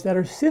microbes that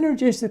are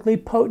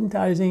synergistically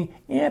potentizing,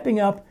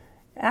 amping up,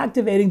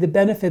 activating the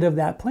benefit of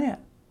that plant.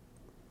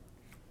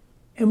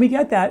 And we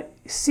get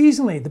that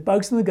seasonally. The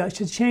bugs in the gut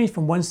should change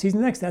from one season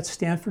to the next. That's a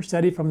Stanford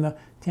study from the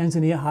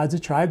Tanzania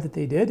Hadza tribe that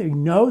they did. They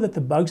know that the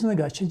bugs in the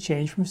gut should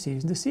change from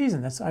season to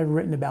season. I've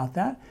written about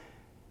that.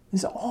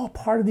 This is all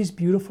part of these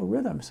beautiful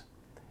rhythms.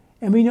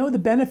 And we know the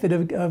benefit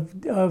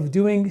of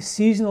doing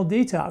seasonal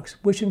detox,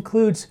 which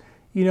includes,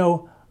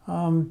 the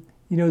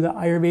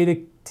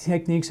Ayurvedic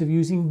techniques of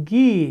using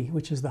ghee,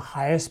 which is the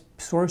highest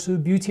source of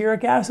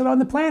butyric acid on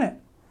the planet,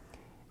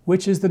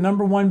 which is the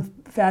number one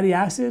fatty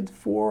acid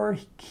for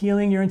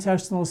healing your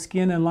intestinal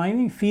skin and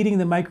lining, feeding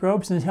the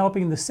microbes, and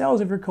helping the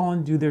cells of your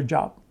colon do their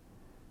job.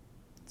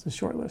 It's a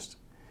short list.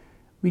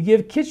 We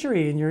give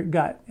khichdi in your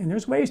gut, and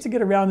there's ways to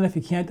get around it. If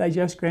you can't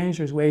digest grains,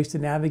 there's ways to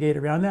navigate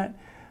around that.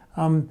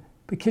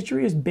 But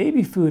khichdi is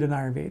baby food in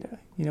Ayurveda.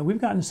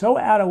 We've gotten so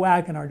out of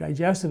whack in our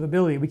digestive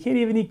ability, we can't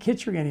even eat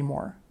khichdi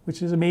anymore,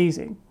 which is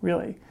amazing,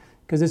 really,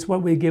 because it's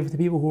what we give to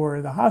people who are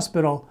in the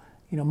hospital,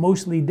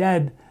 mostly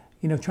dead,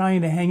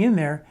 trying to hang in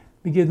there.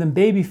 We give them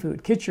baby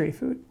food, khichdi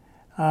food.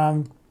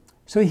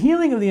 So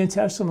healing of the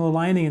intestinal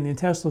lining and the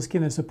intestinal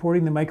skin and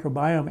supporting the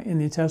microbiome in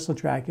the intestinal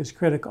tract is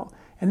critical.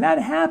 And that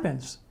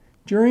happens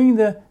during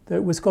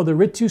what's called the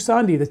Ritu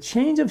Sandhi, the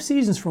change of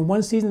seasons from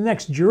one season to the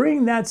next.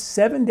 During that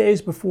 7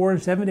 days before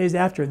and 7 days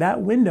after,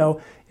 that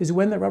window is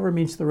when the rubber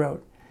meets the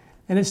road.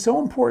 And it's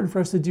so important for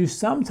us to do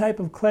some type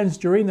of cleanse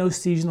during those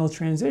seasonal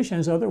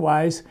transitions.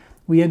 Otherwise,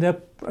 we end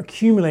up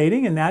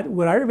accumulating, and that,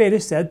 what Ayurveda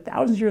said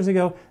thousands of years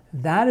ago,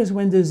 that is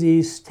when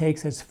disease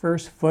takes its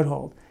first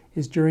foothold,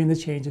 is during the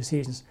change of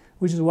seasons,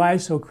 which is why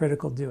it's so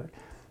critical to do it.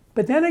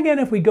 But then again,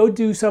 if we go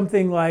do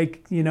something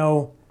like,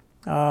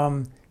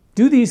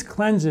 do these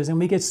cleanses, and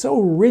we get so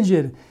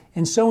rigid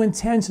and so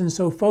intense and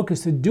so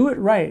focused to do it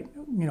right,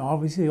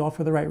 obviously all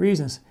for the right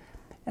reasons,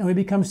 and we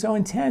become so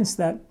intense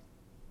that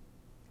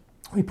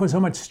we put so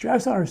much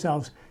stress on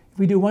ourselves. If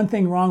we do one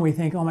thing wrong, we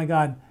think, oh my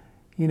God,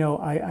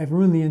 I've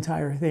ruined the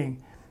entire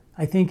thing.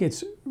 I think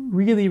it's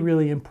really,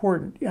 really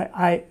important.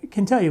 I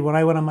can tell you, when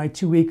I went on my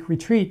 2-week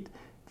retreat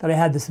that I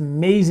had this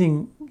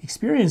amazing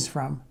experience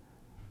from,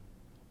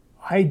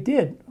 I've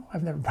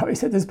never probably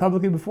said this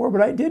publicly before,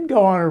 but I did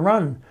go on a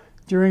run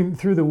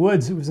through the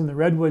woods. It was in the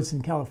redwoods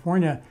in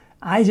California.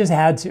 I just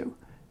had to,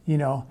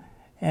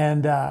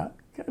 and I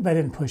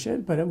didn't push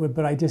it,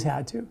 but I just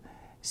had to.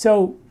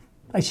 So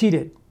I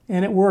cheated.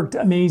 And it worked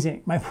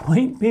amazing. My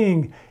point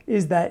being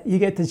is that you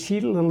get to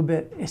cheat a little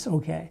bit, it's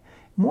okay.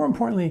 More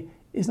importantly,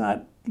 is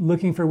not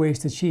looking for ways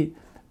to cheat,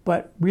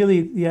 but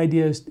really the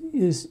idea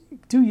is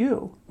do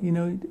you.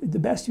 The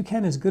best you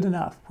can is good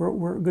enough.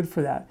 We're good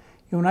for that.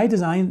 When I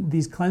design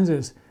these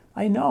cleanses,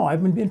 I know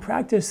I've been in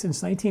practice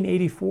since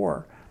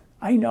 1984.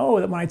 I know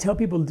that when I tell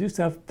people to do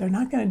stuff, they're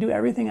not going to do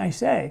everything I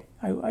say.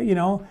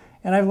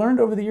 And I've learned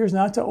over the years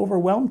not to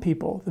overwhelm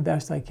people the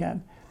best I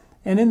can.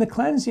 And in the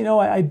cleanse,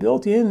 I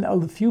built in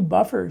a few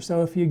buffers.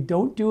 So if you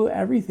don't do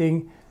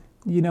everything,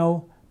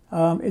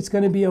 it's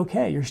going to be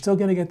okay. You're still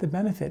going to get the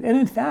benefit. And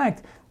in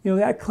fact,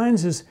 that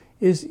cleanse is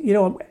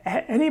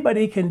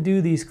anybody can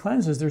do these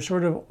cleanses. They're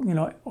sort of,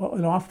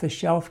 an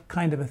off-the-shelf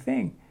kind of a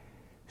thing.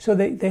 So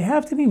they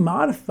have to be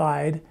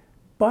modified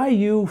by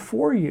you,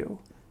 for you,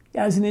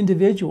 as an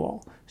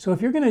individual. So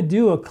if you're going to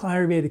do a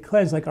Ayurvedic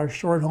cleanse, like our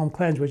Short Home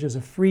Cleanse, which is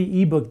a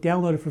free ebook,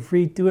 download it for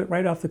free, do it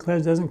right off the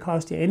cleanse, doesn't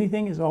cost you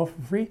anything, it's all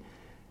for free.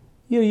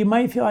 You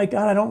might feel like,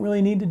 God, I don't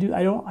really need to do,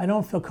 I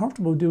don't feel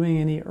comfortable doing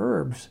any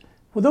herbs.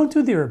 Well, don't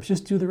do the herbs,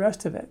 just do the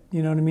rest of it.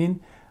 You know what I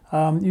mean?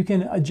 You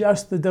can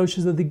adjust the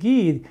doses of the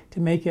ghee to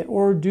make it,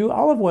 or do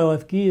olive oil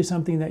if ghee is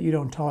something that you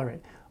don't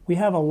tolerate. We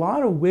have a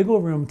lot of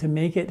wiggle room to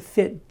make it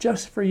fit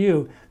just for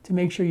you, to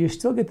make sure you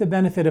still get the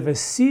benefit of a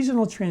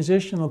seasonal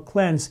transitional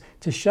cleanse,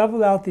 to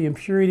shovel out the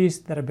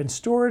impurities that have been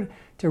stored,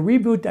 to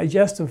reboot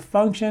digestive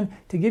function,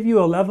 to give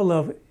you a level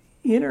of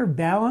inner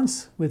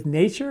balance with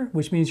nature,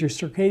 which means your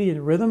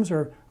circadian rhythms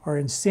are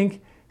in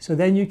sync. So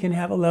then you can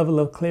have a level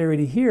of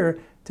clarity here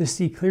to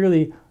see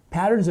clearly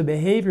patterns of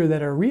behavior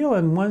that are real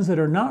and ones that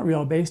are not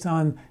real, based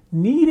on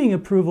needing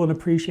approval and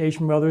appreciation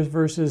from others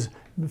versus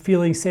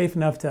feeling safe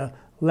enough to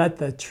let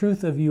the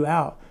truth of you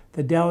out,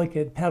 the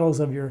delicate petals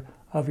of your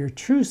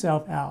true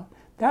self out.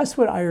 That's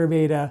what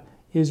Ayurveda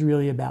is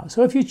really about.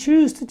 So if you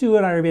choose to do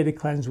an Ayurvedic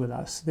cleanse with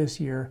us this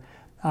year,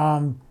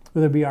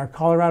 whether it be our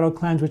Colorado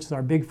cleanse, which is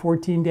our big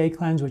 14-day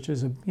cleanse, which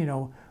is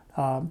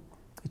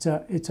it's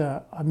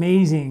a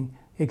amazing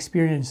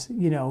experience,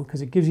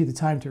 because it gives you the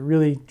time to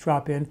really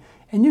drop in.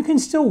 And you can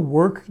still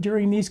work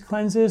during these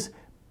cleanses,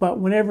 but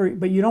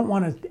you don't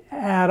want to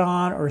add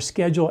on or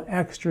schedule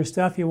extra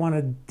stuff. You want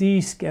to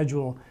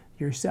deschedule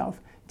yourself.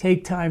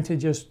 Take time to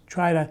just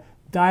try to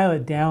dial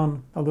it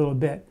down a little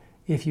bit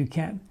if you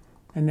can,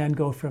 and then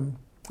go from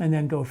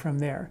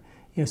there.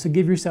 So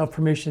give yourself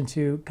permission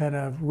to kind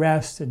of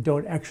rest and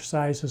don't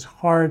exercise as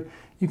hard.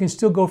 You can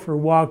still go for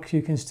walks,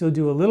 you can still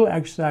do a little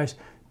exercise,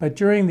 but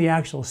during the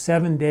actual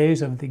 7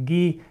 days of the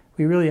ghee,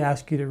 we really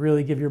ask you to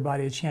really give your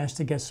body a chance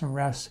to get some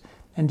rest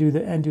and do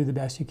the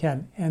best you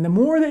can. And the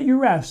more that you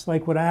rest,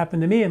 like what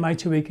happened to me in my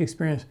 2-week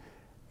experience,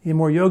 the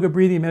more yoga,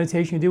 breathing,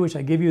 meditation you do, which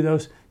I give you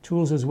those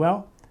tools as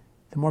well,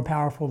 the more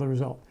powerful the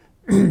result.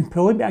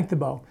 Pulling back the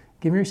bow,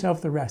 give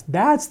yourself the rest.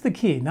 That's the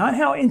key. Not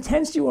how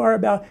intense you are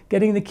about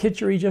getting the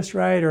khichdi just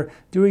right, or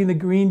doing the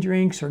green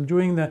drinks, or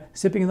doing the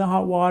sipping in the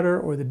hot water,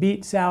 or the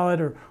beet salad,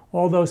 or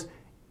all those.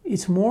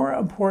 It's more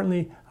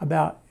importantly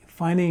about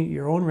finding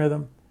your own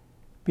rhythm,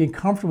 being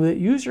comfortable with it.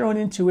 Use your own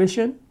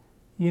intuition,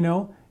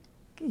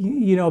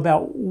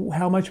 about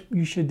how much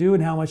you should do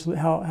and how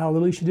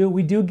little you should do.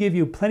 We do give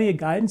you plenty of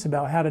guidance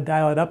about how to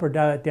dial it up or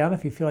dial it down.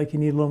 If you feel like you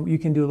need a little, you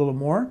can do a little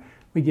more.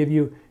 We give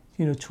you,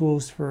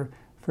 tools for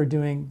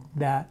doing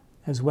that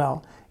as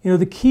well.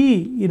 The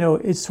key,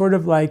 it's sort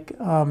of like,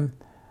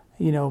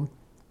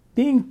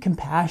 being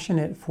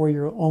compassionate for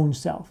your own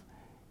self.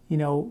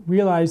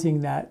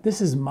 Realizing that this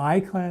is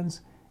my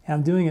cleanse and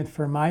I'm doing it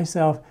for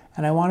myself,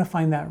 and I want to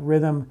find that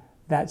rhythm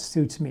that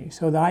suits me.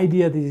 So the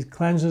idea that these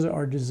cleanses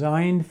are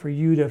designed for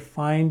you to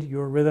find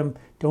your rhythm.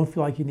 Don't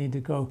feel like you need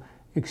to go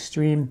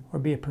extreme or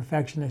be a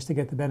perfectionist to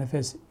get the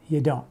benefits.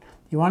 You don't.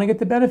 You want to get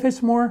the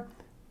benefits more?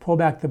 Pull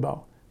back the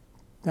bow.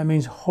 That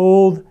means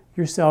hold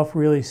yourself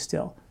really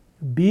still.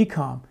 Be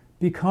calm.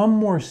 Become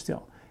more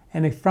still.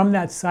 And from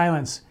that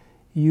silence,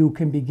 you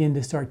can begin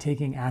to start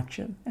taking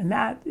action. And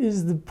that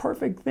is the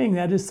perfect thing.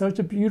 That is such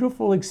a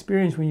beautiful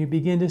experience when you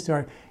begin to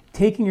start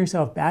taking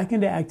yourself back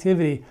into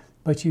activity,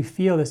 but you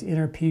feel this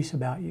inner peace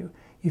about you.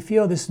 You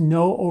feel this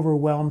no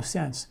overwhelmed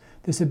sense,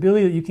 this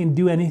ability that you can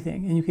do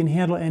anything and you can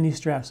handle any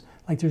stress,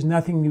 like there's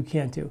nothing you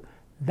can't do.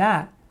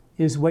 That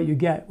is what you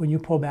get when you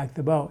pull back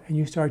the bow and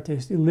you start to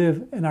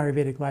live an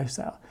Ayurvedic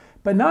lifestyle.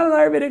 But not an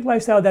Ayurvedic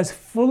lifestyle that's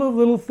full of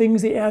little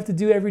things that you have to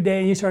do every day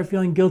and you start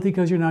feeling guilty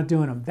because you're not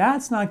doing them.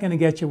 That's not going to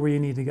get you where you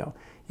need to go.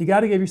 You got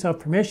to give yourself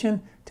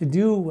permission to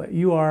do what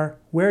you are,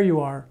 where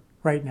you are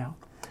right now.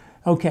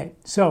 Okay,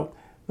 so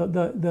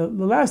the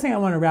last thing I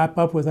want to wrap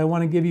up with, I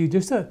want to give you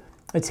just a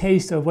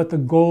taste of what the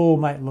goal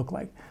might look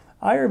like.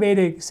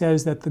 Ayurveda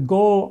says that the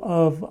goal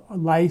of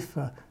life,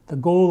 the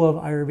goal of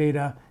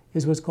Ayurveda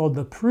is what's called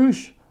the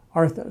Purush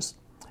Arthas.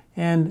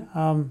 And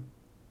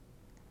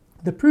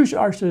the Purush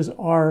Arthas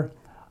are,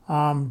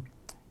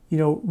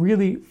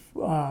 really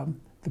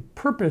the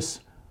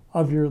purpose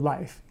of your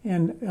life.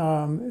 And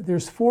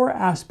there's 4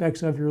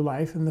 aspects of your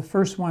life. And the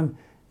first one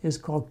is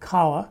called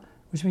Kala,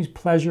 which means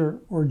pleasure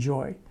or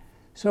joy.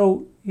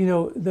 So,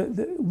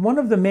 one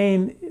of the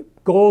main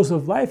goals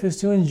of life is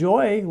to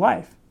enjoy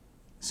life.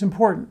 It's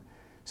important.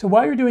 So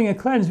while you're doing a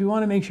cleanse, we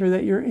want to make sure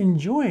that you're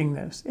enjoying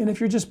this. And if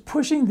you're just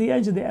pushing the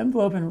edge of the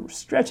envelope and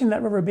stretching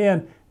that rubber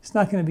band, it's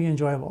not going to be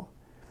enjoyable.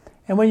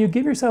 And when you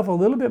give yourself a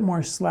little bit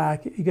more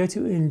slack, you get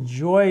to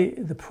enjoy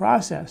the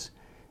process.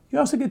 You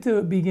also get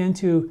to begin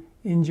to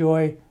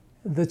enjoy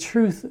the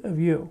truth of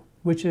you,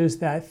 which is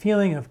that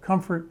feeling of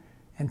comfort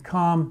and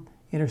calm,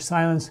 inner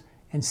silence,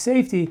 and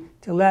safety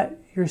to let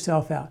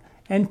yourself out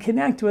and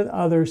connect with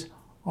others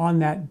on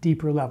that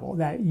deeper level,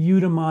 that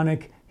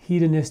eudaimonic,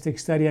 hedonistic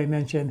study I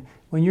mentioned.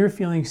 When you're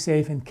feeling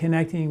safe and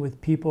connecting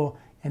with people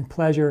and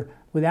pleasure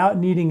without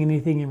needing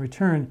anything in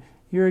return,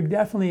 you're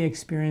definitely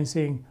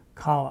experiencing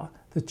kala.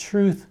 The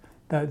truth,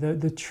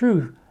 the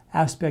true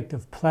aspect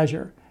of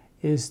pleasure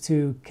is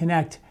to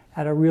connect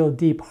at a real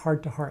deep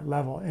heart-to-heart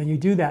level. And you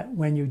do that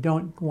when you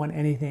don't want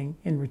anything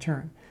in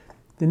return.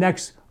 The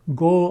next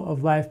goal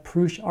of life,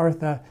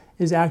 Purushartha,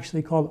 is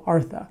actually called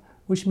Artha,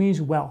 which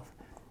means wealth.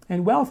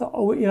 And wealth in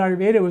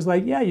Ayurveda was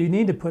like, yeah, you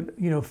need to put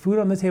food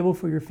on the table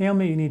for your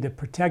family, you need to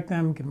protect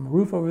them, give them a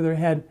roof over their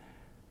head.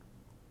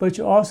 But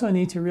you also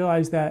need to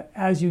realize that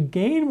as you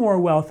gain more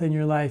wealth in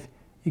your life,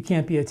 you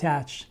can't be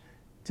attached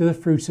to the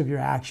fruits of your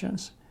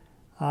actions.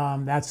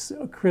 That's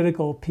a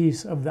critical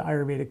piece of the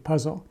Ayurvedic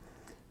puzzle.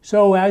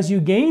 So as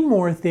you gain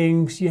more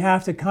things, you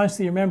have to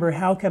constantly remember,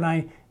 how can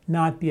I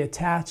not be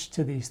attached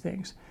to these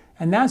things?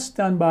 And that's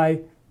done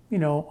by,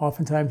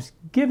 oftentimes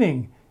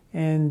giving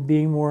and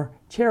being more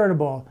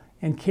charitable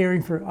and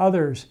caring for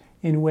others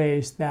in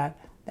ways that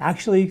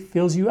actually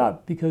fills you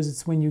up, because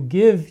it's when you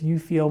give, you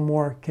feel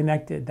more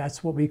connected.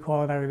 That's what we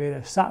call in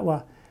Ayurveda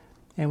sattva.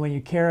 And when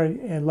you care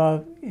and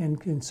love and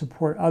can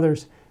support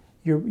others,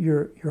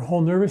 your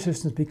whole nervous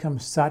system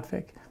becomes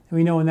sattvic. And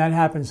we know when that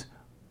happens,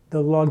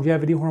 the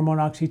longevity hormone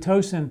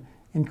oxytocin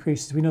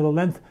increases. We know the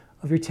length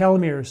of your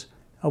telomeres,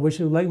 which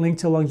are linked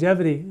to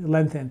longevity,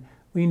 lengthen.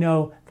 We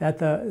know that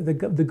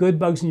the good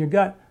bugs in your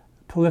gut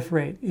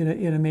proliferate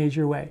in a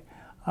major way.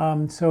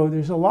 So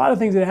there's a lot of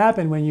things that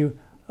happen when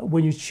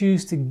you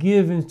choose to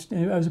give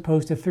as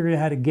opposed to figuring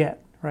out how to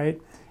get, right?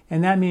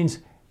 And that means,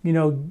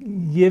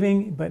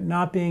 giving but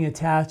not being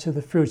attached to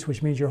the fruits,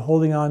 which means you're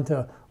holding on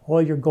to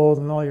all your gold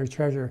and all your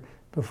treasure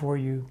before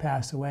you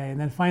pass away. And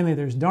then finally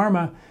there's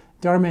Dharma.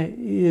 Dharma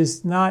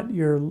is not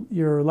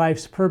your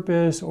life's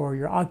purpose or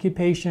your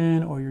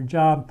occupation or your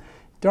job.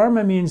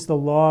 Dharma means the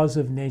laws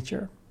of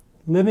nature,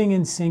 living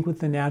in sync with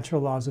the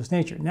natural laws of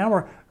nature. Now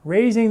we're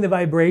raising the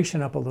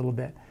vibration up a little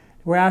bit.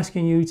 We're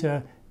asking you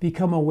to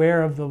become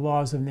aware of the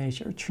laws of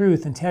nature,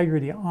 truth,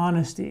 integrity,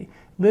 honesty,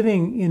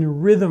 living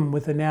in rhythm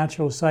with the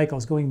natural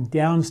cycles, going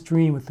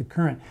downstream with the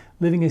current,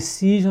 living a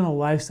seasonal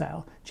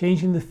lifestyle,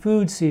 changing the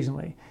food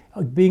seasonally,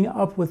 being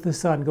up with the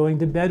sun, going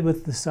to bed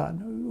with the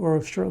sun,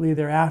 or shortly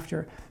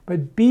thereafter.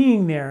 But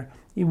being there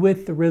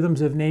with the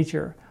rhythms of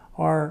nature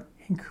are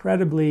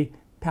incredibly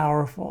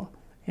powerful.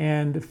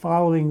 And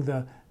following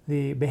the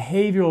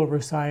behavioral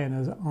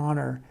rasayanas,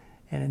 honor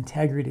and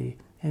integrity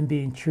and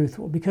being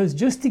truthful. Because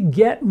just to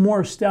get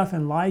more stuff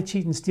and lie,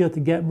 cheat, and steal to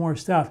get more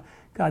stuff,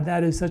 God,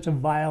 that is such a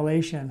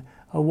violation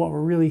of what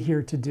we're really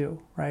here to do,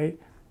 right?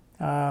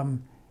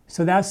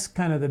 So that's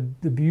kind of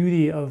the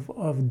beauty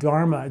of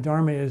Dharma.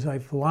 Dharma is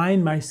I've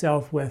aligned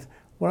myself with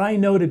what I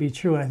know to be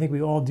true, and I think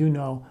we all do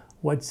know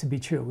what's to be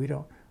true. We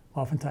don't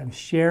oftentimes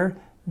share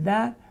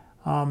that.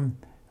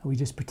 We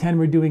just pretend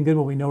we're doing good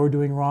when we know we're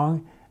doing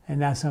wrong,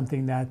 and that's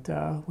something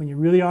that when you're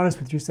really honest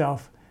with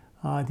yourself,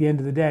 at the end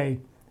of the day,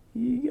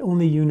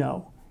 only you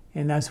know.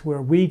 And that's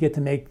where we get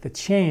to make the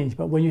change.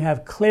 But when you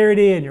have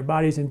clarity and your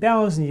body's in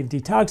balance and you've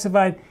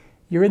detoxified,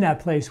 you're in that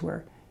place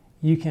where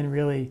you can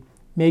really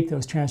make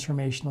those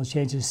transformational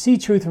changes, see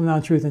truth from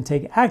non-truth, and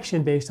take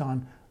action based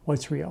on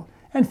what's real.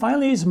 And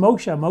finally is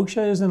moksha.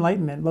 Moksha is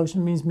enlightenment. Moksha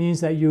means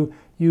that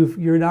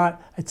you're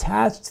not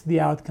attached to the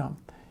outcome.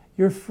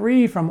 You're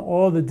free from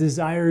all the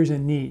desires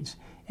and needs,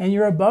 and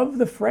you're above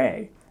the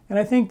fray. And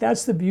I think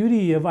that's the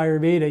beauty of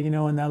Ayurveda.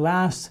 In the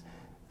last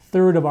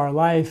third of our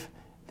life,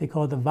 they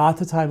call it the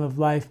Vata time of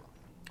life,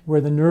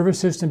 where the nervous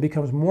system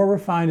becomes more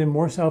refined and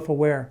more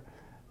self-aware.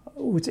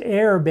 It's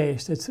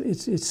air-based,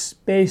 it's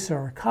space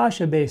or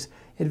akasha-based.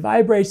 It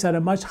vibrates at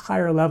a much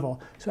higher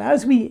level. So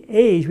as we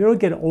age, we don't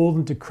get old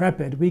and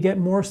decrepit, we get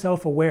more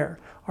self-aware.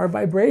 Our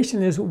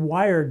vibration is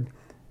wired,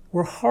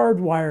 we're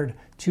hardwired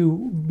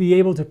to be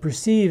able to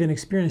perceive and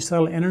experience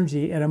subtle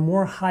energy at a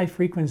more high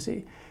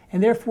frequency,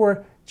 and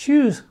therefore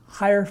choose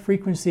higher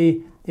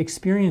frequency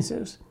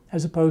experiences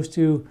as opposed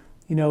to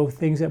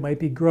things that might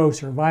be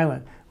gross or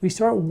violent. We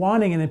start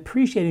wanting and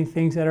appreciating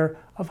things that are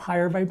of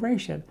higher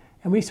vibration,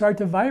 and we start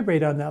to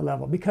vibrate on that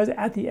level, because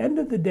at the end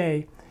of the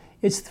day,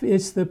 it's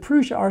the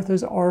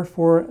Purusharthas are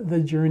for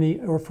the journey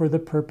or for the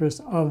purpose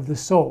of the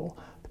soul.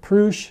 The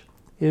Purush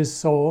is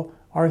soul,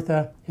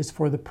 Artha is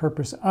for the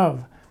purpose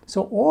of.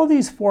 So all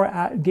these four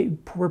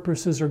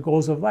purposes or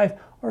goals of life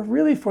are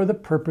really for the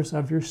purpose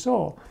of your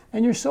soul.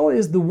 And your soul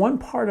is the one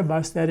part of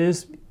us that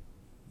is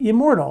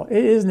immortal.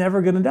 It is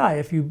never going to die.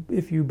 If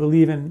you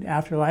believe in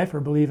afterlife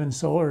or believe in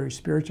soul or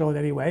spiritual in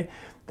any way,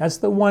 that's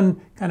the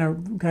one kind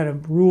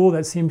of rule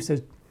that seems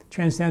to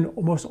transcend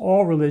almost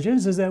all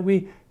religions, is that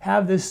we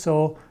have this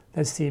soul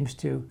that seems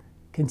to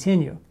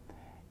continue.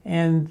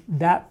 And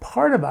that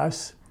part of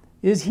us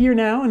is here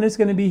now, and it's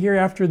going to be here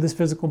after this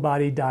physical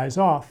body dies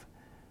off.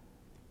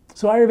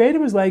 So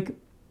Ayurveda was like,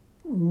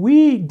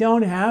 we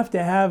don't have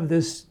to have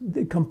this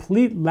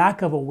complete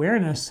lack of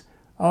awareness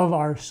of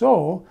our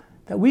soul,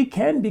 that we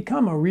can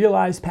become a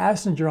realized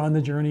passenger on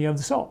the journey of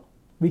the soul.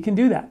 We can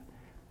do that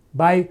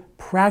by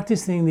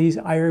practicing these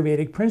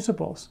Ayurvedic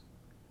principles,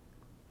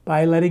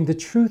 by letting the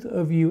truth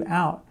of you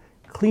out,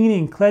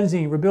 cleaning,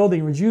 cleansing,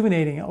 rebuilding,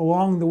 rejuvenating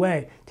along the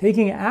way,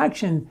 taking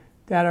action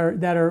that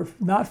are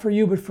not for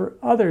you but for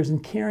others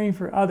and caring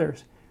for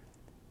others.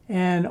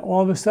 And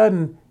all of a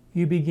sudden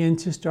you begin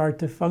to start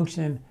to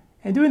function.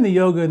 And doing the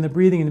yoga and the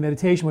breathing and the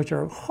meditation, which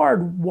are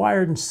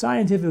hardwired and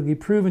scientifically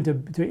proven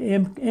to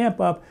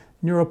amp up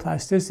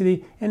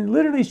neuroplasticity and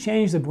literally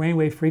change the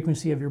brainwave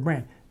frequency of your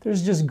brain.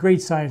 There's just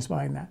great science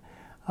behind that.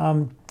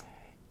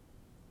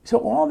 So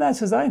all that's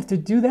designed to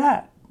do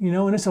that,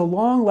 and it's a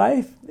long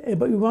life,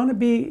 but we want to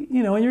be,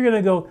 and you're going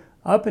to go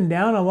up and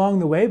down along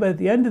the way, but at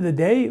the end of the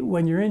day,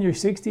 when you're in your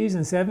 60s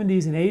and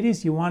 70s and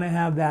 80s, you want to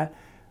have that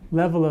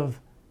level of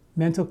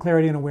mental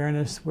clarity and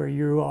awareness where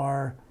you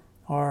are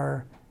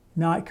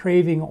not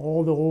craving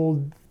all the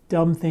old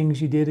dumb things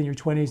you did in your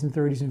 20s and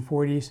 30s and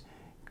 40s,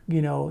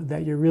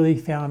 that you really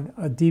found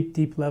a deep,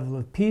 deep level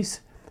of peace,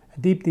 a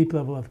deep, deep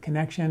level of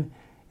connection.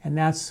 And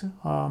that's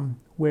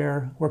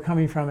where we're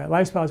coming from at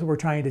LifeSpa. That's what we're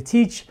trying to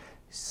teach.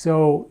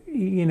 So,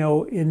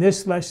 in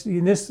this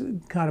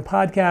kind of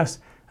podcast,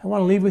 I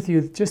want to leave with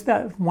you just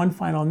that one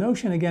final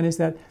notion again, is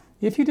that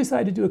if you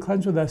decide to do a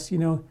cleanse with us,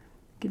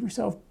 give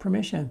yourself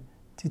permission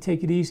to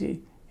take it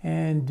easy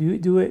and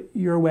do it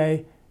your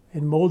way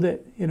and mold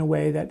it in a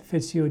way that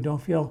fits you.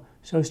 Don't feel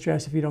so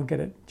stressed if you don't get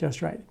it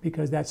just right,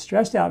 because that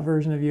stressed out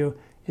version of you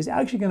is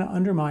actually going to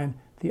undermine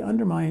the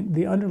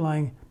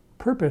underlying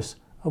purpose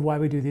of why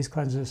we do these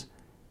cleanses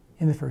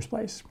in the first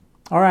place.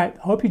 All right,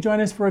 hope you join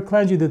us for a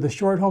cleanse. You did the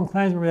short home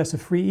cleanse. Remember, that's a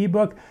free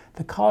ebook.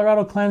 The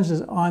Colorado cleanse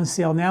is on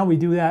sale now. We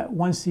do that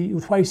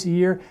twice a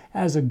year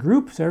as a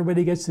group, so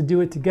everybody gets to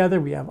do it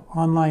together. We have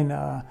online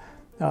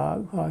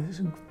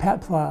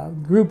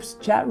groups,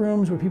 chat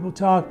rooms where people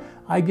talk.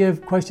 I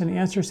give question and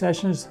answer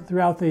sessions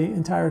throughout the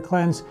entire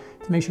cleanse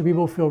to make sure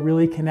people feel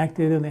really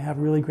connected and they have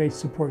really great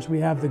support. So we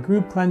have the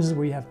group cleanses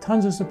where you have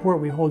tons of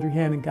support. We hold your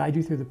hand and guide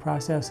you through the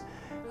process.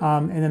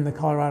 And then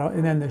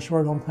the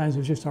short home cleanse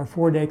is just our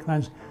 4-day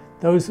cleanse.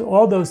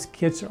 All those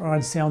kits are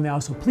on sale now,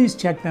 so please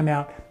check them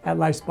out at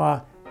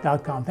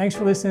lifespa.com. Thanks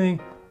for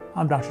listening.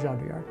 I'm Dr. John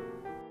Douillard.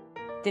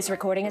 This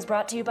recording is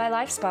brought to you by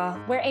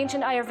LifeSpa, where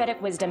ancient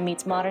Ayurvedic wisdom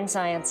meets modern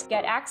science.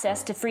 Get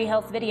access to free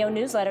health video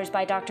newsletters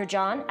by Dr.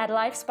 John at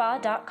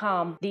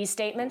lifespa.com. These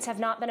statements have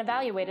not been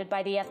evaluated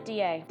by the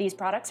FDA. These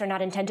products are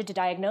not intended to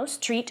diagnose,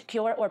 treat,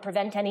 cure, or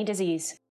prevent any disease.